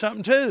have to say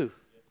something too.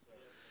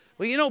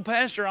 Well,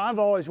 Pastor, I've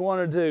always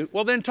wanted to.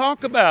 Well, then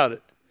talk about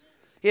it.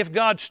 If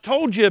God's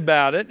told you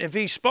about it, if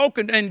He's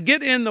spoken, and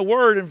get in the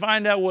Word and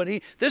find out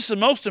this is the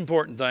most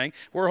important thing.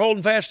 We're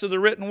holding fast to the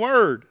written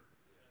Word.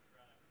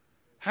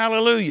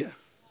 Hallelujah.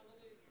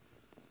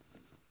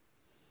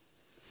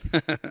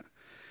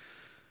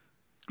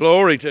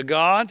 Glory to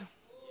God.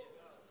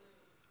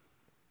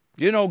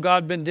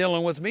 God's been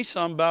dealing with me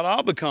some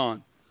about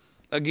Abakan.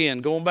 Again,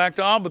 going back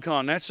to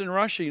Abakan, that's in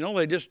Russia.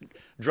 They just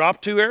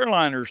dropped 2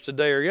 airliners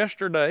today or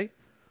yesterday.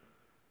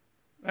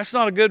 That's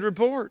not a good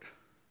report.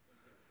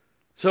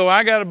 So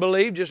I got to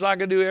believe, just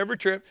like I do every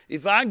trip,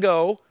 if I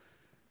go,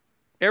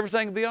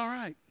 everything will be all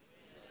right.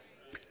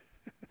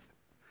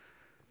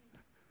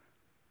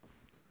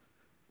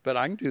 But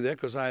I can do that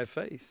because I have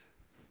faith.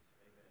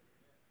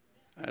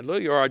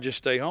 Hallelujah, or I'd just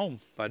stay home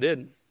if I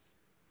didn't.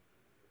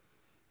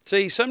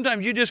 See,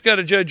 sometimes you just got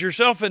to judge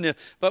yourself in it,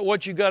 but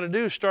what you got to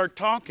do is start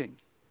talking.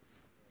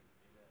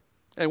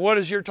 And what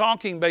is your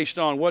talking based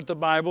on? What the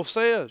Bible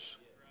says.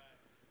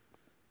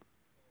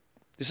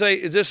 You say,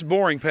 is this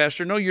boring,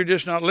 Pastor? No, you're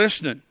just not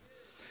listening.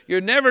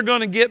 You're never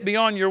going to get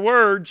beyond your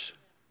words.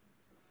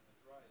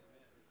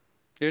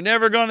 You're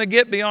never going to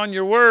get beyond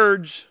your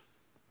words.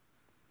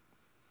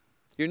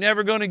 You're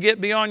never going to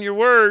get beyond your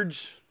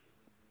words.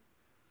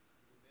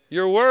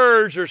 Your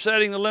words are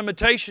setting the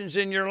limitations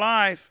in your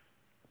life.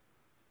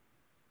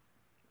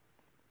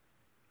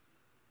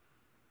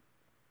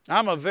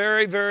 I'm a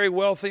very, very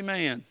wealthy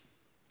man.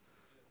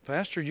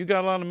 Pastor, you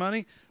got a lot of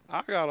money?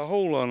 I got a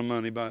whole lot of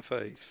money by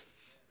faith.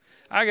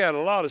 I got a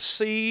lot of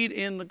seed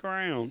in the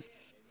ground.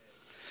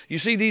 You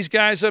see these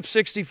guys up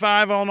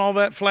 65 on all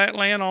that flat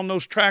land, on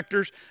those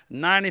tractors,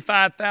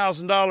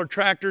 $95,000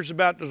 tractors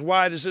about as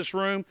wide as this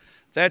room?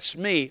 That's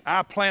me.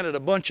 I planted a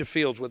bunch of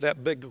fields with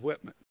that big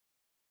equipment.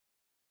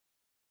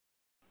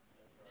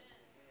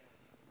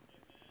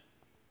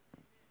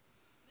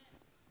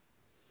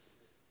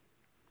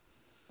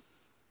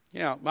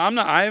 Yeah,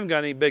 I haven't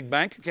got any big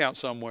bank account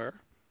somewhere.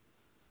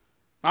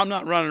 I'm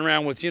not running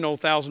around with,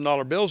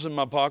 $1,000 bills in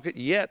my pocket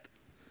yet.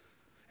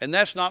 And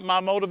that's not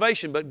my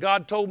motivation. But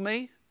God told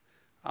me,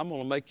 I'm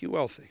going to make you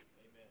wealthy.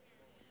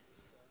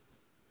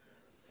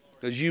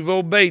 Because you've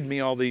obeyed me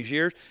all these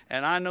years.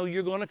 And I know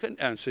you're going to...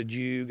 I said,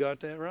 you got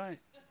that right.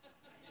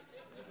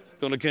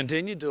 Going to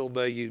continue to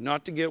obey you.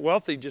 Not to get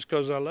wealthy just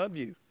because I love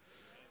you.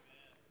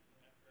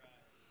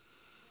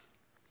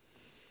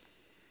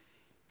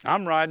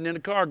 I'm riding in a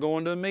car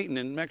going to a meeting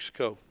in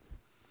Mexico.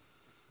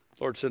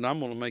 Lord said, I'm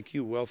going to make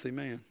you a wealthy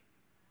man.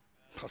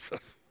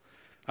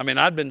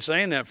 I'd been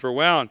saying that for a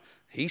while, and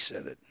He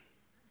said it.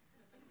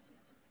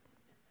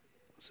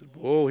 I said,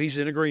 whoa, He's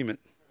in agreement.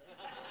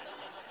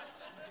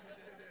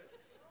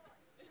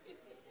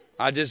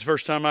 It's the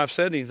first time I've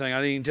said anything. I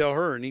didn't even tell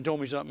her, and He told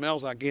me something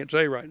else I can't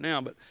say right now,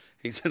 but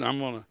He said, I'm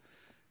going to,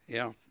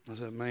 yeah. I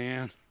said,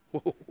 man,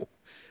 whoa.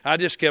 I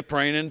just kept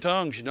praying in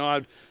tongues.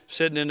 I'm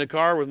sitting in the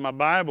car with my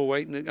Bible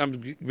waiting.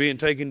 I'm being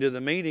taken to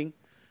the meeting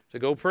to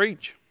go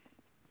preach.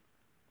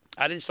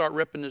 I didn't start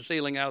ripping the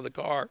ceiling out of the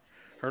car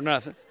or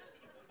nothing.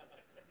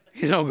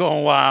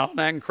 Going wild and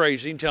acting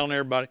crazy and telling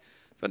everybody.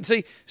 But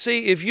see,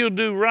 if you'll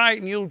do right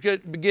and you'll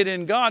get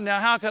in God. Now,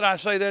 how could I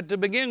say that to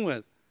begin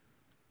with?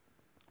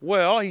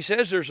 Well, He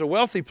says there's a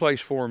wealthy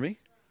place for me.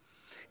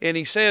 And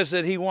He says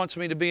that He wants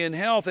me to be in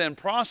health and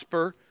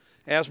prosper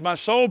as my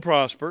soul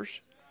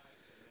prospers.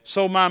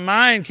 So my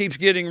mind keeps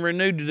getting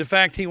renewed to the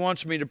fact He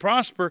wants me to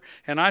prosper.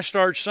 And I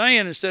start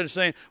saying, instead of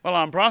saying, well,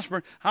 I'm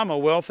prospering, I'm a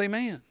wealthy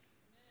man.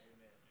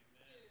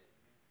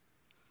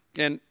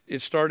 And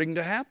it's starting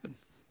to happen.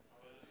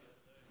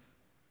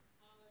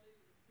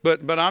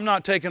 But I'm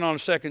not taking on a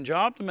second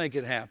job to make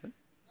it happen.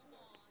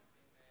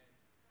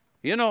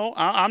 You know,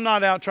 I'm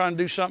not out trying to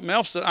do something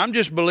else. I'm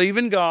just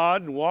believing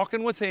God and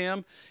walking with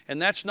Him, and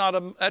that's not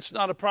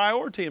a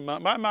priority.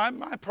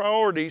 My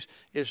priorities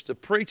is to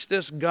preach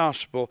this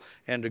gospel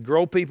and to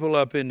grow people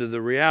up into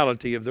the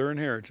reality of their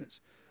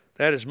inheritance.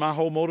 That is my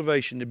whole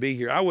motivation to be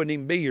here. I wouldn't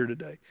even be here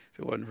today if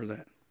it wasn't for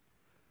that.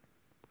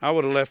 I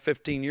would have left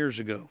 15 years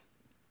ago.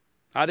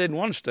 I didn't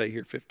want to stay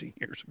here 15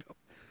 years ago.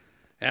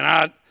 And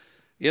I'd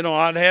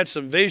had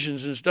some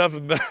visions and stuff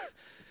about,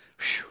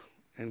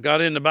 and got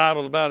in the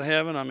Bible about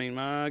heaven. I mean,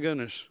 my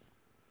goodness.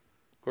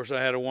 Of course,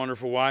 I had a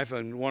wonderful wife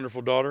and a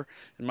wonderful daughter.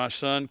 And my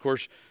son, of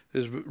course,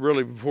 is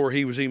really before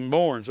he was even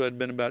born. So it had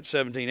been about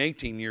 17,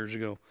 18 years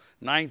ago.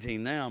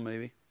 19 now,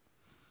 maybe.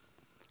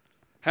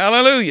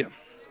 Hallelujah.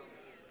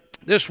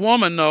 This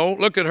woman, though,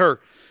 look at her.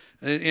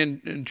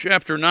 In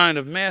chapter 9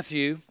 of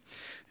Matthew,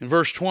 in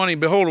verse 20,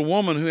 behold, a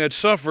woman who had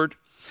suffered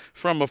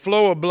from a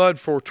flow of blood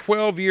for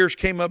 12 years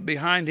came up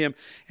behind him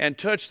and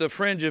touched the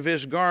fringe of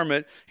his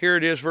garment. Here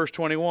it is, verse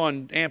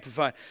 21,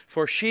 amplified.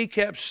 For she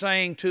kept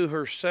saying to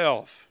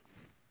herself,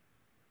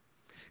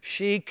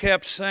 she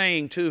kept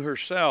saying to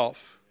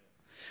herself,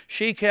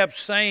 she kept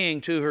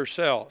saying to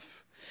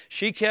herself,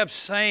 she kept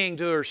saying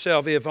to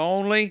herself, if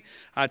only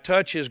I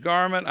touch his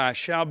garment, I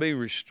shall be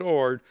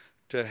restored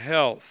to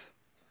health.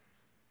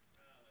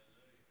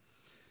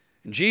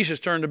 And Jesus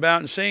turned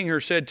about and seeing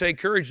her said, take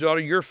courage, daughter,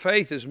 your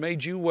faith has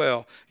made you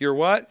well. Your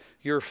what?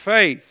 Your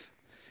faith.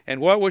 And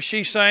what was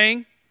she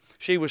saying?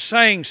 She was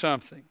saying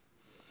something.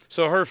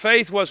 So her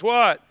faith was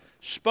what?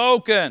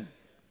 Spoken.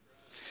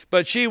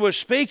 But she was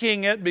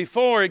speaking it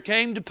before it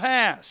came to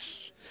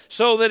pass,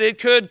 so that it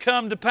could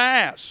come to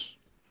pass.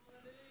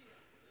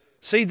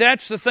 See,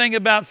 that's the thing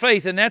about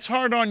faith, and that's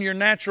hard on your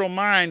natural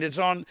mind.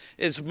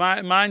 It's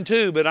mine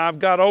too, but I've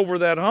got over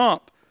that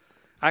hump.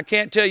 I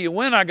can't tell you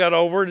when I got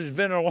over it. It's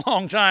been a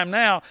long time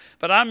now.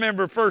 But I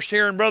remember first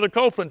hearing Brother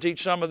Copeland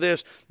teach some of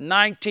this,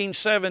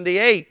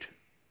 1978.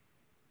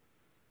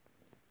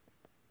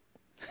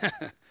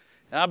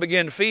 I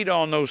began to feed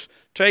on those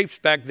tapes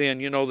back then,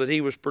 that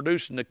he was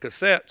producing, the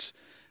cassettes.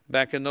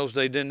 Back in those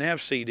days, didn't have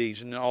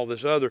CDs and all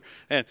this other.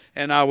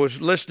 And I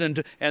was listening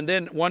to, and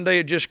then one day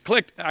it just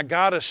clicked. I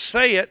got to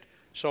say it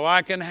so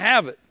I can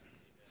have it.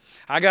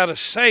 I got to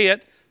say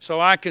it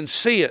so I can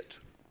see it.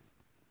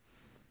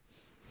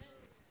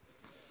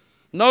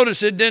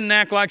 Notice it didn't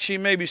act like she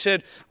maybe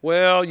said,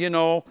 well,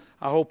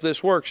 I hope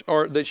this works.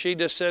 Or that she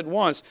just said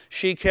once.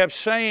 She kept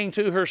saying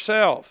to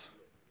herself.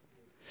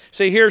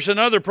 See, here's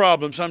another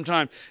problem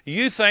sometimes.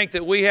 You think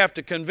that we have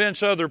to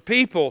convince other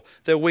people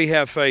that we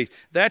have faith.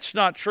 That's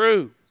not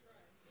true.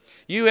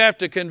 You have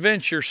to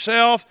convince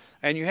yourself,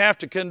 and you have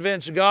to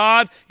convince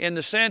God in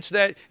the sense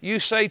that you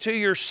say to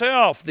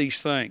yourself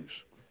these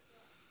things.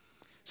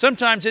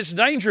 Sometimes it's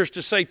dangerous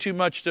to say too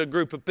much to a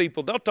group of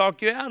people. They'll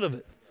talk you out of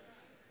it.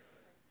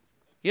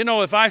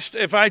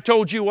 If I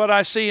told you what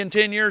I see in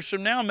 10 years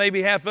from now,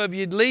 maybe half of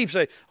you'd leave,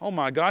 say, oh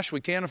my gosh, we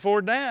can't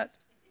afford that.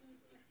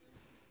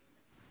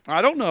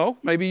 I don't know.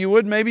 Maybe you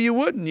would, maybe you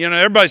wouldn't.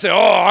 Everybody say, oh,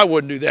 I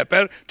wouldn't do that,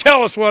 Pat.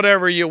 Tell us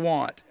whatever you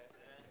want.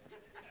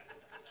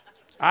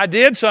 I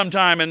did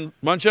sometime, and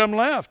a bunch of them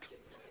left.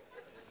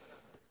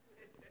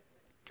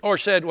 Or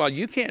said, well,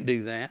 you can't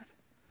do that.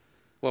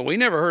 Well, we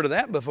never heard of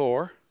that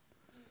before.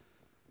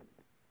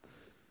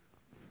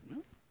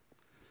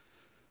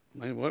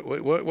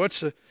 What's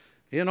the...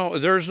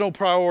 there's no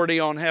priority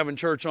on having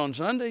church on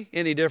Sunday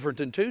any different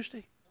than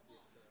Tuesday.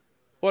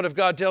 What if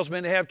God tells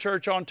me to have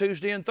church on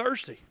Tuesday and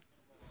Thursday?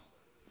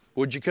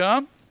 Would you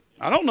come?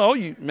 I don't know.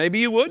 Maybe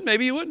you would,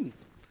 maybe you wouldn't.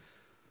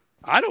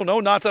 I don't know.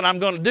 Not that I'm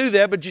going to do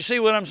that, but you see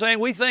what I'm saying?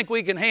 We think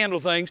we can handle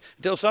things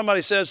until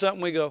somebody says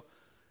something. We go,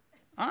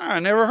 I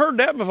never heard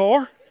that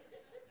before.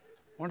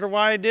 Wonder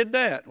why he did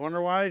that.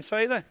 Wonder why he'd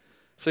say that.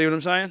 See what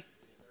I'm saying?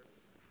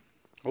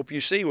 Hope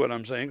you see what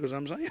I'm saying, because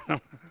I'm saying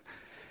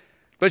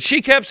But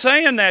she kept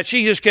saying that.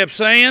 She just kept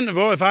saying,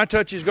 well, if I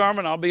touch his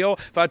garment, I'll be whole.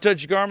 If I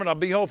touch his garment, I'll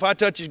be whole. If I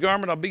touch his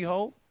garment, I'll be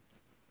whole.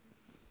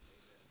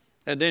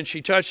 And then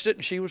she touched it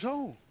and she was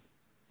whole.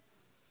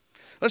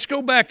 Let's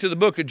go back to the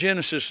book of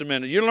Genesis a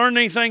minute. You learned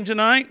anything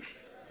tonight?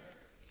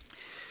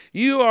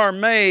 You are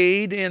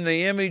made in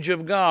the image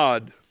of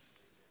God.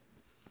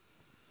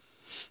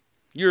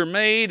 You're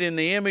made in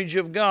the image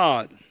of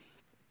God.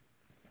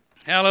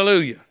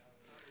 Hallelujah.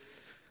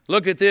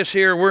 Look at this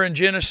here. We're in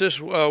Genesis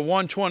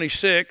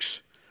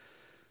 1:26.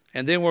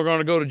 And then we're going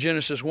to go to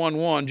Genesis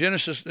 1:1.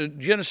 Genesis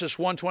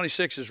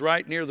 1:26 is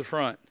right near the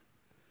front.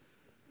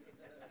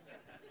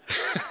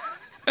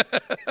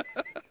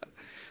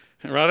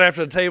 Right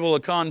after the table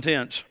of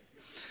contents.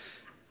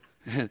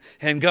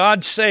 And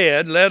God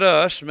said, let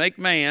us make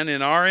man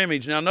in our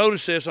image. Now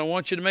notice this. I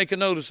want you to make a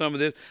note of some of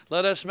this.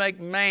 Let us make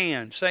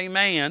man. Say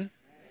man.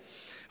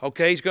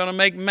 Okay, he's going to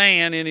make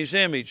man in his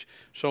image.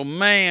 So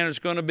man is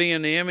going to be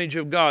in the image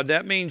of God.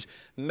 That means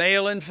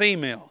male and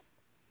female.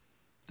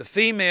 The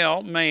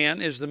female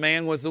man is the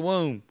man with the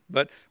womb.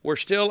 But we're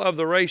still of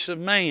the race of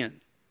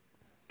man.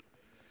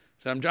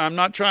 So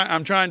I'm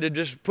trying to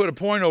just put a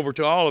point over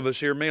to all of us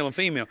here, male and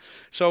female.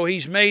 So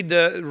he's made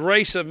the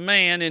race of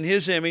man in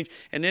his image,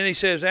 and then he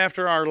says,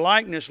 after our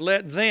likeness,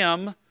 let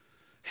them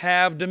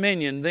have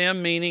dominion.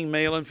 Them meaning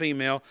male and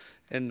female,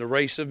 and the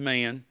race of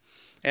man.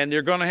 And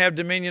they're going to have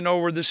dominion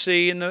over the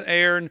sea and the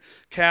air and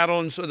cattle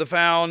and so the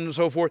fowl and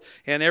so forth,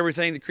 and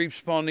everything that creeps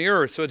upon the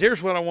earth. So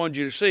here's what I want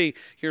you to see.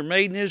 You're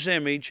made in his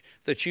image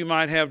that you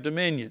might have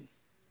dominion.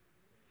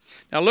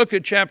 Now look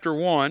at chapter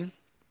 1,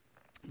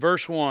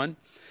 verse 1.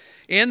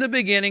 In the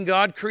beginning,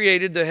 God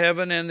created the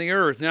heaven and the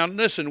earth. Now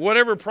listen,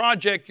 whatever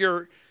project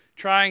you're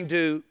trying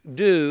to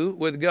do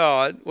with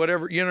God,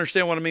 whatever, you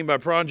understand what I mean by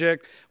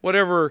project?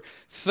 Whatever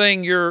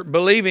thing you're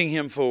believing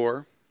him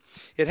for,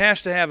 it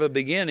has to have a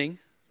beginning.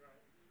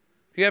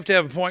 You have to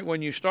have a point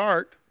when you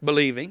start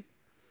believing.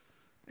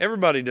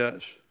 Everybody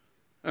does.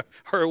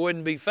 Or it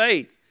wouldn't be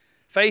faith.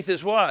 Faith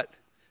is what?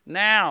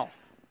 Now.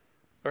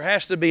 There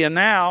has to be a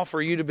now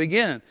for you to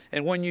begin.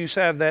 And when you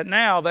have that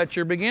now, that's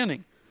your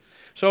beginning.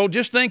 So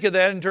just think of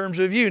that in terms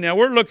of you. Now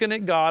we're looking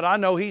at God. I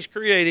know he's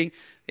creating.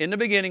 In the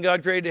beginning,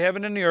 God created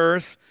heaven and the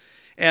earth.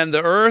 And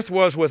the earth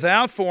was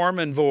without form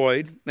and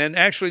void. And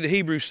actually the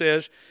Hebrew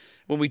says,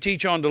 when we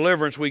teach on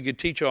deliverance, we could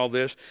teach all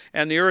this.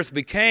 And the earth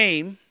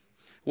became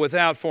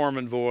without form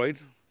and void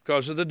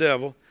because of the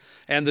devil.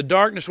 And the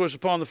darkness was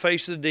upon the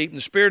face of the deep. And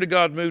the Spirit of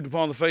God moved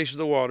upon the face of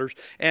the waters.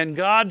 And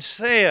God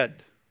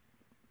said,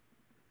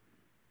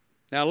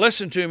 now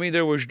listen to me,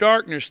 there was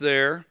darkness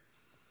there.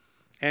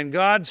 And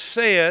God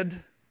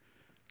said,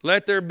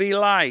 let there be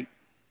light.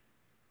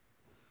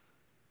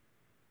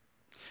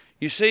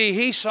 You see,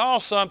 he saw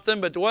something,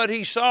 but what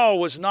he saw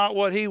was not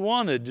what he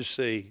wanted to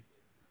see.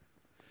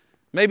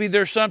 Maybe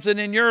there's something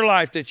in your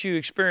life that you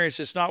experience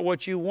that's not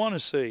what you want to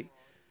see.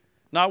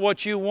 Not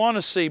what you want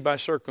to see by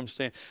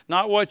circumstance.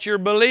 Not what you're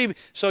believing.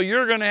 So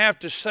you're going to have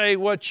to say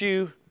what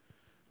you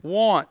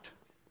want.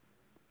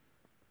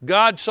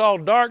 God saw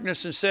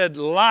darkness and said,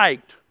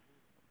 light.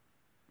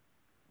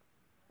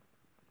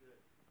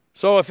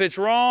 So if it's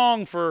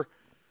wrong for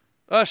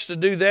us to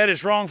do that,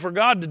 it's wrong for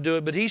God to do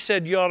it. But he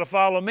said you ought to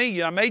follow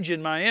me. I made you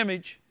in my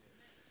image.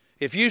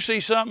 If you see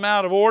something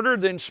out of order,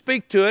 then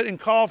speak to it and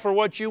call for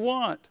what you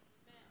want.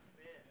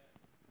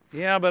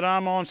 Yeah, but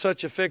I'm on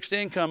such a fixed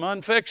income.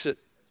 Unfix it.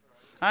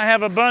 I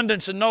have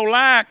abundance and no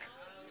lack.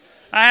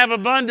 I have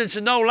abundance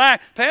and no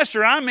lack.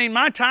 Pastor, I mean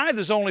my tithe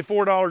is only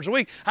 $4 a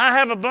week. I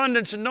have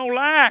abundance and no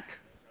lack.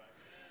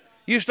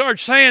 You start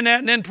saying that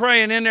and then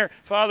praying in there,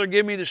 Father,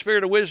 give me the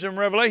spirit of wisdom and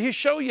revelation. He'll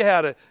show you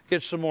how to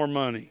get some more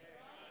money.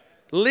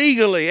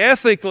 Legally,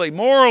 ethically,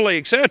 morally,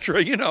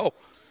 etc., you know.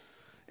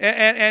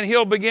 And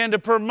he'll begin to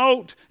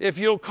promote if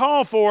you'll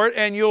call for it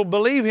and you'll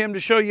believe him to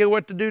show you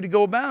what to do to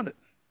go about it.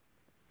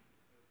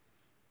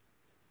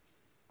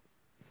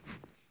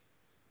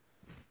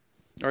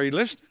 Are you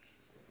listening?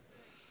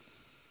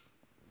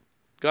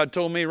 God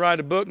told me to write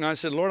a book, and I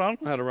said, Lord, I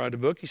don't know how to write a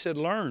book. He said,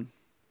 learn.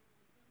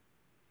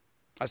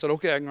 I said,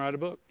 okay, I can write a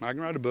book. I can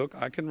write a book.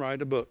 I can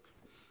write a book.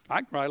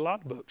 I can write a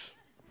lot of books.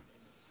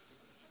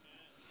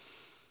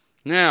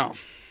 Now,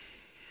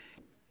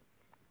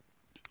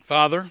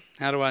 Father,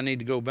 how do I need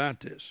to go about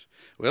this?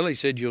 Well, he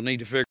said you'll need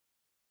to figure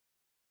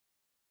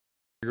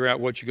out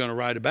what you're going to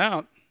write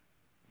about.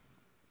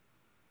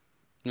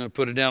 You're going to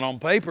put it down on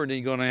paper, and then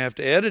you're going to have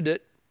to edit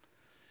it.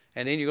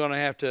 And then you're going to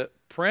have to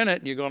print it,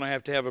 and you're going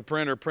to have a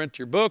printer print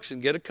your books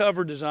and get a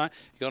cover design.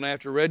 You're going to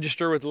have to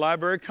register with the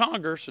Library of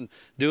Congress and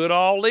do it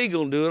all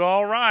legal and do it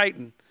all right.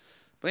 And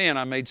man,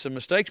 I made some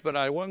mistakes, but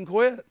I wouldn't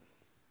quit.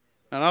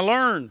 And I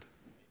learned.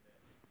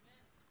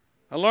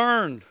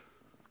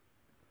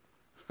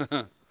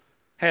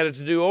 Had it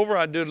to do over,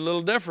 I'd do it a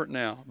little different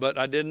now. But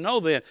I didn't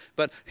know then.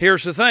 But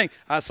here's the thing.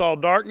 I saw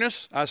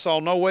darkness. I saw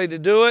no way to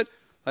do it.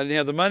 I didn't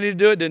have the money to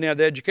do it. Didn't have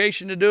the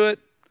education to do it.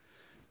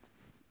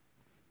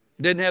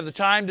 Didn't have the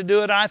time to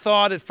do it, I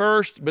thought, at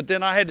first. But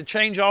then I had to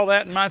change all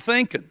that in my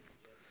thinking.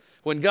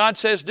 When God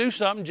says do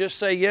something, just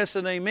say yes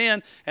and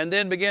amen. And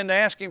then begin to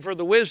ask him for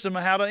the wisdom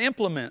of how to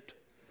implement.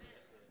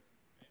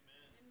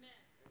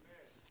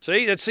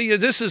 See, this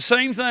is the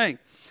same thing.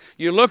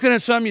 You're looking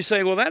at something, you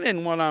say, well, that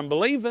isn't what I'm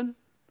believing.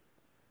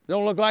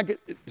 Don't look like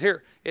it.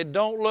 Here, it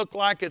don't look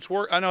like it's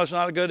working. I know it's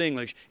not a good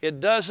English.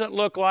 It doesn't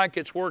look like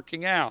it's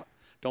working out.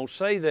 Don't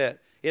say that.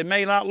 It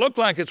may not look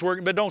like it's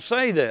working, but don't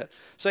say that.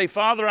 Say,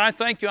 Father, I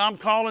thank you. I'm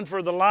calling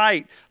for the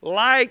light.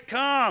 Light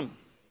come.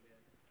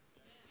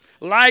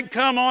 Light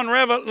come on.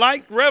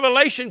 Light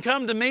revelation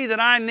come to me that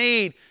I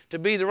need to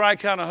be the right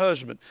kind of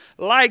husband.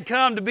 Light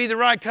come to be the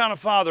right kind of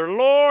father.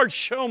 Lord,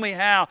 show me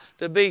how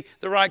to be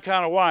the right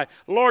kind of wife.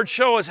 Lord,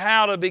 show us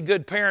how to be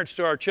good parents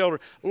to our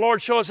children.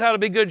 Lord, show us how to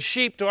be good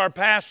sheep to our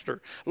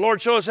pastor.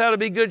 Lord, show us how to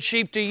be good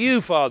sheep to you,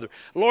 Father.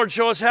 Lord,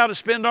 show us how to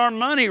spend our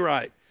money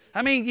right.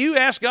 I mean, you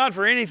ask God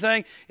for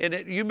anything,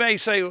 and you may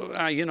say,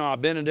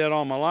 I've been in debt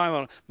all my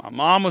life. My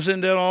mom was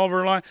in debt all of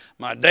her life.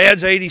 My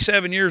dad's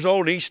 87 years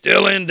old. He's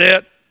still in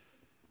debt.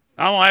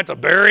 I'm going to have to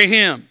bury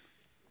him.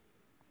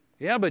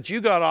 Yeah, but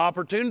you got an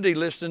opportunity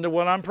listening to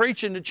what I'm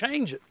preaching to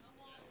change it.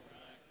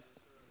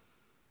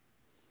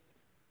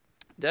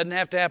 Doesn't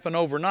have to happen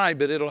overnight,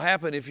 but it'll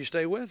happen if you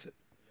stay with it.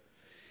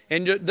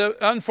 And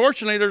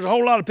unfortunately, there's a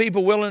whole lot of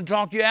people willing to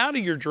talk you out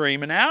of your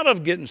dream and out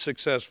of getting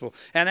successful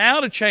and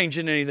out of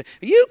changing anything.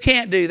 You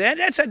can't do that.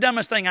 That's the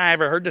dumbest thing I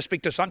ever heard, to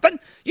speak to something.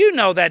 You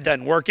know that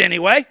doesn't work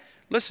anyway.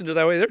 Listen to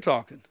the way they're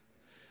talking.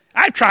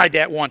 I've tried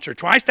that once or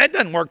twice. That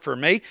doesn't work for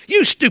me.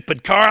 You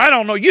stupid car. I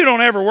don't know. You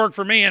don't ever work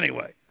for me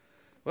anyway.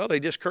 Well, they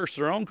just cursed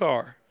their own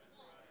car.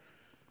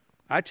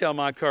 I tell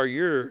my car,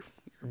 you're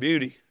a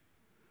beauty.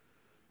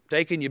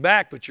 Taking you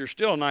back, but you're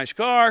still a nice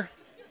car.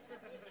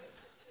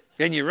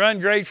 And you run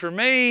great for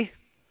me.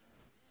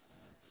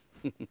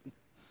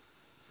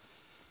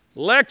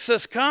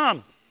 Lexus,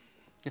 come.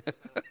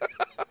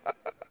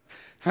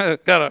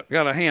 got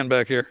a hand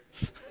back here.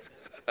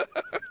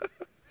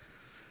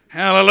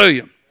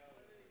 Hallelujah.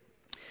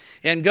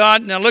 And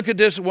God, now look at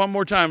this one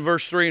more time,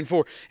 verse 3 and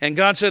 4. And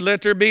God said,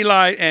 let there be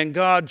light, and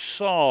God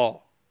saw.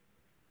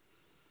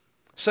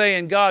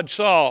 Saying God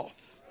saw.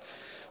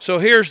 So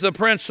here's the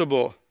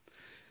principle.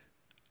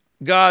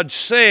 God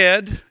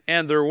said,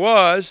 and there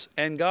was,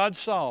 and God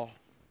saw.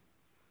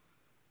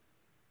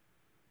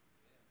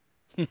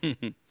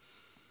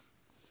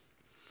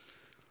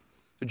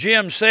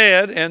 Jim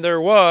said, and there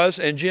was,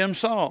 and Jim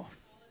saw.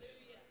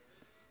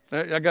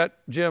 I got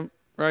Jim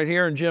right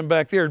here and Jim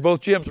back there. Both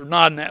Jims are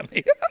nodding at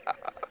me.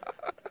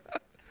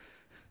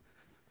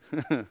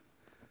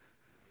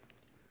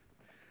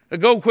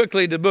 Go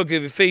quickly to the book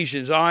of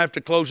Ephesians. I'll have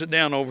to close it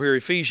down over here.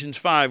 Ephesians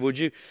 5, would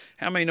you?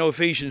 How many know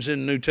Ephesians in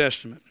the New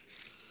Testament?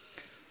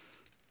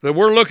 That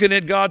we're looking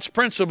at God's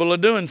principle of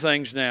doing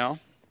things now.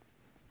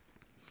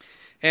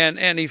 And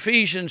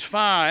Ephesians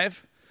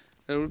 5,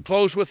 we'll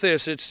close with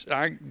this.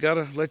 I got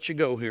to let you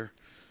go here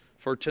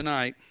for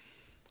tonight.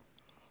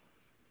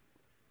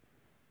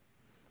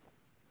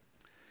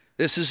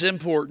 This is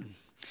important.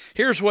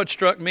 Here's what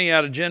struck me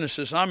out of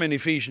Genesis. I'm in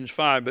Ephesians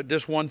 5, but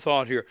just one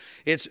thought here.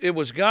 It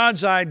was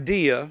God's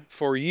idea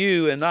for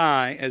you and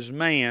I as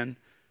man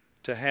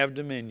to have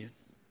dominion.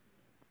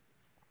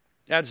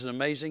 That's an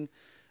amazing.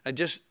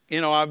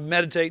 I'm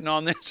meditating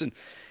on this, and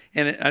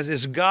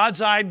it's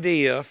God's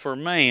idea for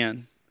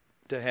man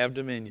to have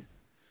dominion.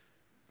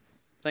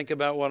 Think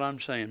about what I'm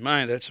saying.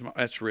 Man,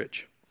 that's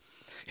rich.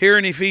 Here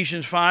in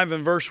Ephesians 5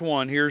 and verse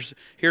 1, here's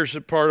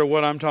the part of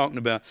what I'm talking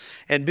about.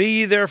 And be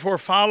ye therefore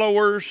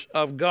followers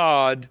of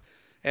God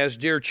as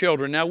dear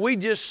children. Now, we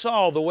just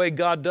saw the way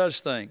God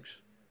does things.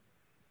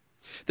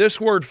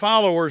 This word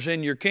followers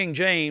in your King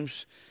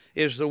James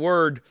is the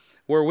word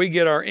where we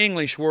get our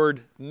English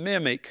word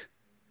mimic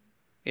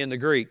in the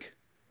Greek.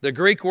 The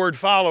Greek word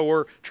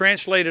follower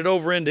translated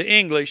over into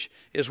English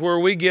is where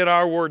we get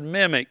our word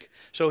mimic.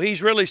 So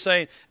he's really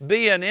saying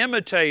be an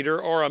imitator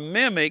or a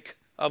mimic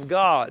of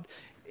God.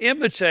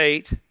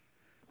 Imitate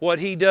what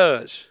he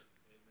does,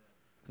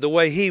 the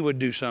way he would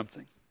do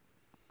something.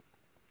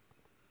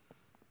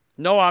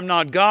 No, I'm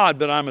not God,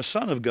 but I'm a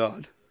son of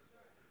God.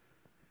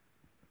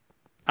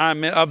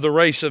 I'm of the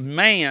race of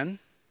man,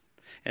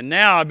 and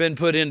now I've been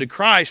put into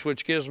Christ,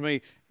 which gives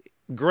me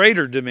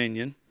greater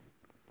dominion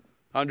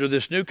under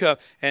this new covenant.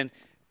 And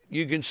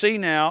you can see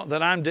now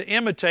that I'm to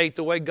imitate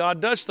the way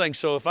God does things.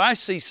 So if I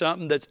see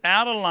something that's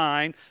out of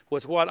line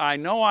with what I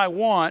know I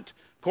want,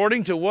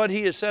 according to what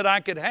he has said I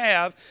could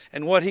have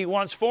and what he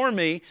wants for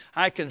me,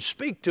 I can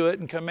speak to it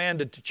and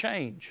command it to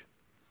change.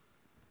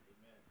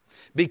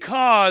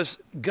 Because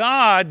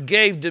God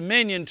gave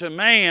dominion to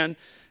man,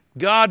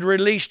 God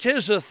released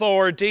his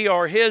authority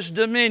or his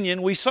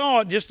dominion. We saw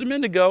it just a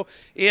minute ago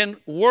in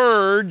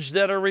words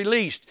that are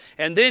released.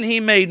 And then he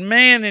made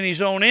man in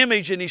his own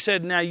image, and he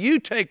said, now you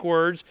take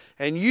words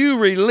and you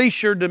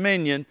release your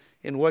dominion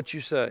in what you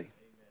say.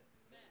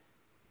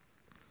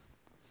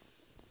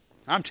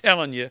 I'm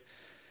telling you,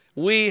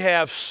 we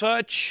have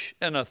such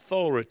an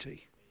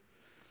authority.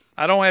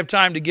 I don't have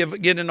time to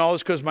get into all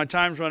this because my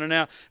time's running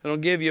out. I'll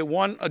give you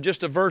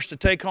just a verse to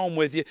take home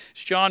with you.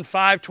 It's John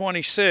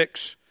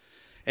 5:26.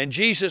 And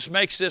Jesus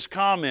makes this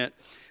comment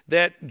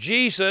that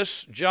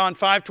Jesus, John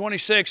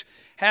 5:26,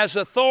 has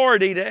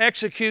authority to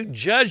execute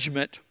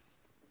judgment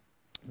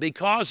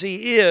because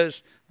he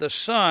is the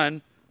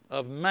Son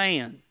of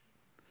Man.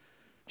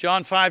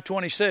 John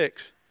 5:26.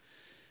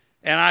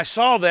 And I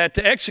saw that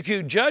to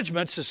execute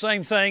judgment's the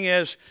same thing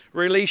as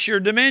release your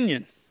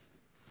dominion.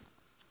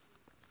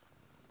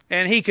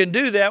 And he can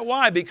do that.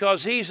 Why?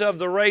 Because he's of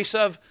the race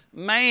of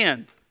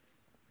man.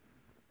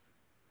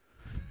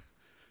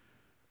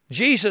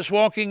 Jesus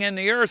walking in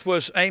the earth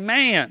was a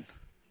man.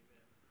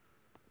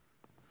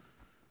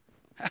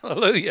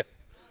 Hallelujah.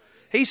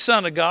 He's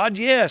Son of God,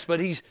 yes, but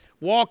he's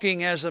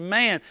walking as a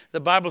man. The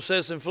Bible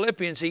says in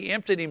Philippians, he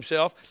emptied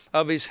himself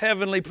of his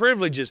heavenly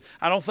privileges.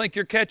 I don't think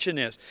you're catching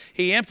this.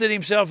 He emptied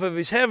himself of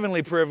his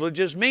heavenly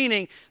privileges,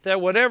 meaning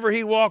that whatever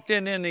he walked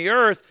in the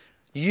earth,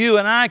 you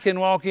and I can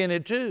walk in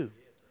it too.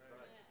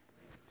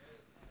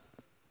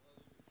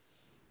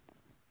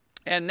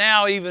 And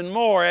now even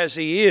more as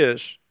he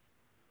is,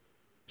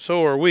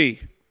 so are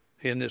we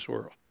in this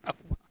world.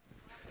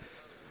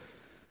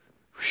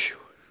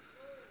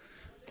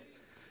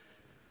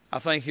 I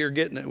think you're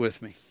getting it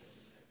with me.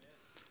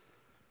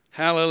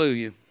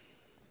 Hallelujah.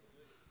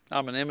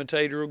 I'm an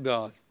imitator of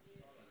God.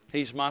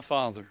 He's my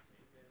Father.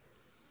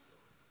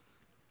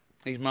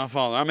 He's my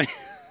Father. I mean,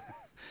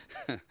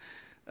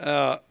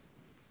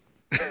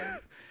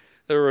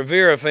 the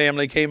Rivera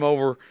family came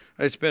over.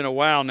 It's been a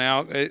while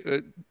now.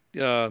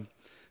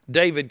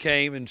 David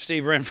came and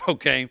Steve Renfro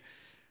came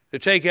to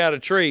take out a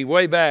tree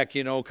way back,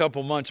 a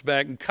couple months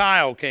back, and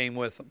Kyle came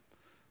with them.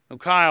 Now,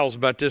 Kyle's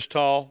about this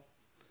tall.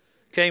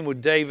 Came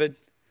with David.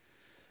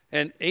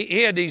 And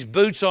he had these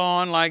boots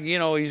on like,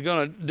 he's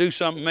going to do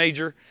something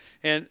major.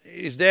 And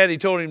his daddy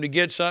told him to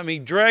get something. He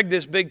dragged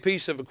this big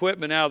piece of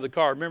equipment out of the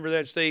car. Remember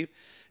that, Steve?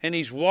 And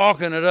he's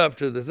walking it up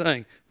to the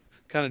thing.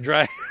 Kind of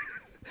drag.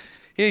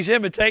 He's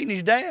imitating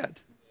his dad.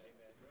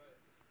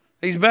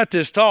 He's about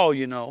this tall,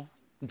 The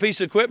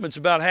piece of equipment's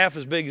about half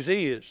as big as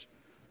he is.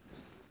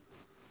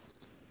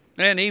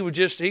 And he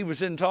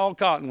was in tall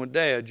cotton with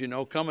Dad,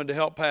 coming to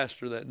help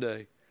pastor that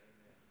day.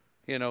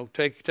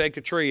 Take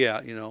a tree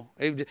out,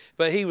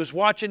 But he was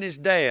watching his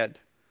dad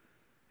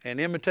and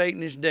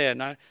imitating his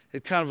dad. And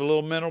it's kind of a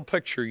little mental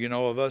picture,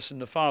 of us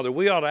and the Father.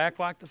 We ought to act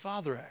like the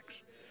Father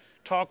acts.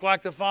 Talk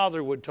like the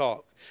Father would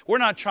talk. We're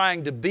not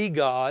trying to be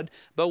God,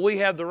 but we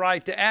have the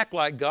right to act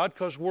like God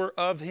because we're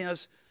of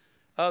His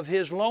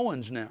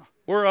loins now.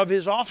 We're of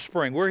His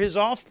offspring. We're His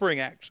offspring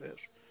access.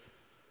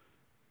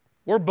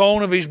 We're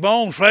bone of His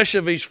bone, flesh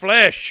of His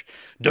flesh,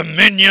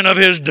 dominion of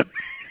His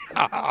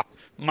dominion.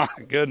 My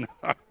goodness.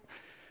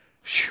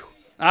 Whew.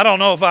 I don't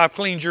know if I've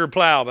cleaned your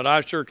plow, but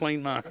I sure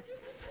cleaned mine.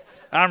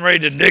 I'm ready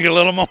to dig a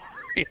little more.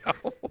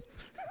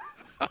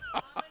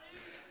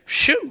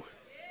 Shoo.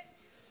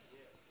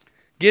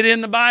 Get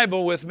in the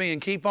Bible with me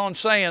and keep on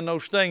saying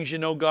those things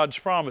God's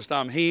promised.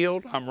 I'm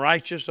healed. I'm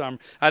righteous.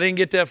 I didn't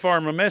get that far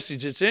in my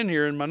message. It's in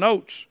here in my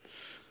notes.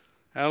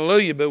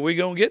 Hallelujah. But we're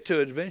going to get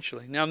to it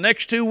eventually. Now,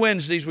 next 2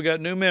 Wednesdays, we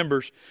got new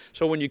members.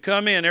 So when you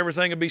come in,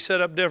 everything will be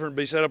set up different.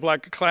 It'll be set up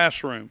like a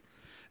classroom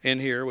in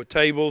here with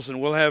tables,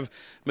 and we'll have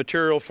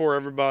material for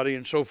everybody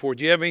and so forth.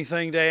 Do you have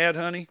anything to add,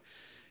 honey?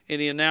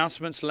 Any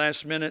announcements,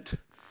 last minute,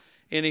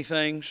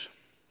 anythings?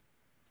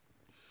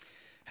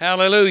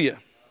 Hallelujah.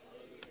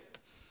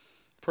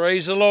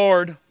 Praise the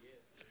Lord.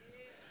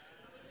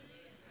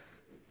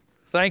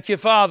 Thank you,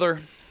 Father.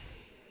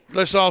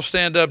 Let's all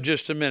stand up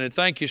just a minute.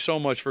 Thank you so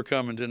much for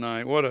coming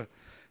tonight. What a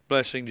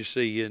blessing to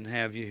see you and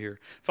have you here.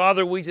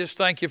 Father, we just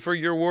thank you for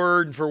your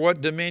word and for what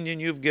dominion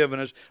you've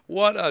given us.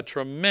 What a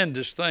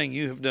tremendous thing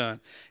you have done.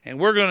 And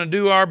we're going to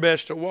do our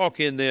best to walk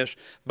in this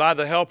by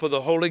the help of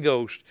the Holy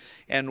Ghost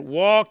and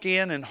walk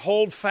in and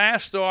hold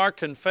fast to our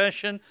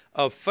confession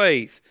of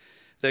faith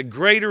that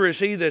greater is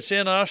He that's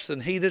in us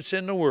than he that's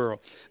in the world,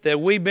 that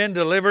we've been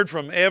delivered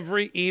from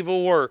every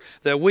evil work,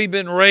 that we've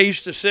been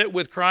raised to sit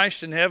with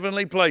Christ in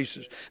heavenly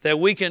places, that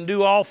we can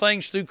do all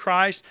things through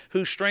Christ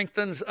who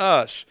strengthens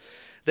us.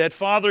 That,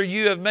 Father,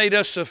 you have made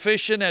us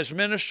sufficient as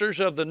ministers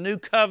of the new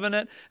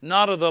covenant,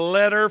 not of the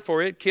letter,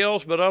 for it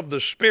kills, but of the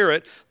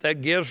Spirit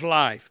that gives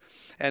life.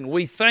 And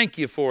we thank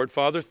you for it,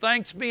 Father.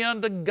 Thanks be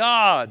unto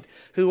God,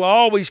 who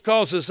always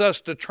causes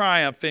us to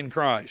triumph in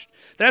Christ.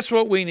 That's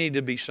what we need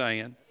to be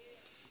saying.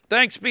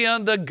 Thanks be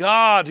unto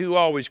God, who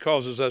always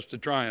causes us to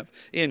triumph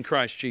in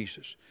Christ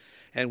Jesus.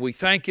 And we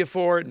thank you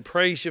for it and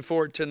praise you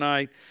for it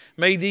tonight.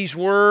 May these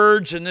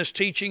words and this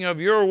teaching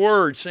of your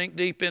word sink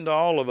deep into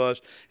all of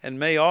us, and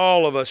may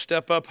all of us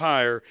step up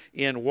higher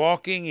in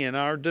walking in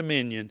our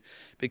dominion,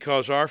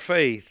 because our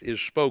faith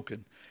is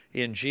spoken.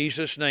 In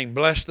Jesus' name,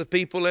 bless the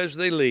people as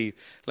they leave.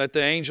 Let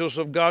the angels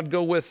of God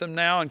go with them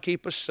now and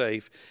keep us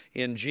safe.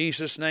 In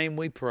Jesus' name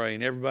we pray.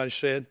 And everybody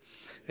said,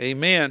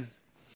 amen.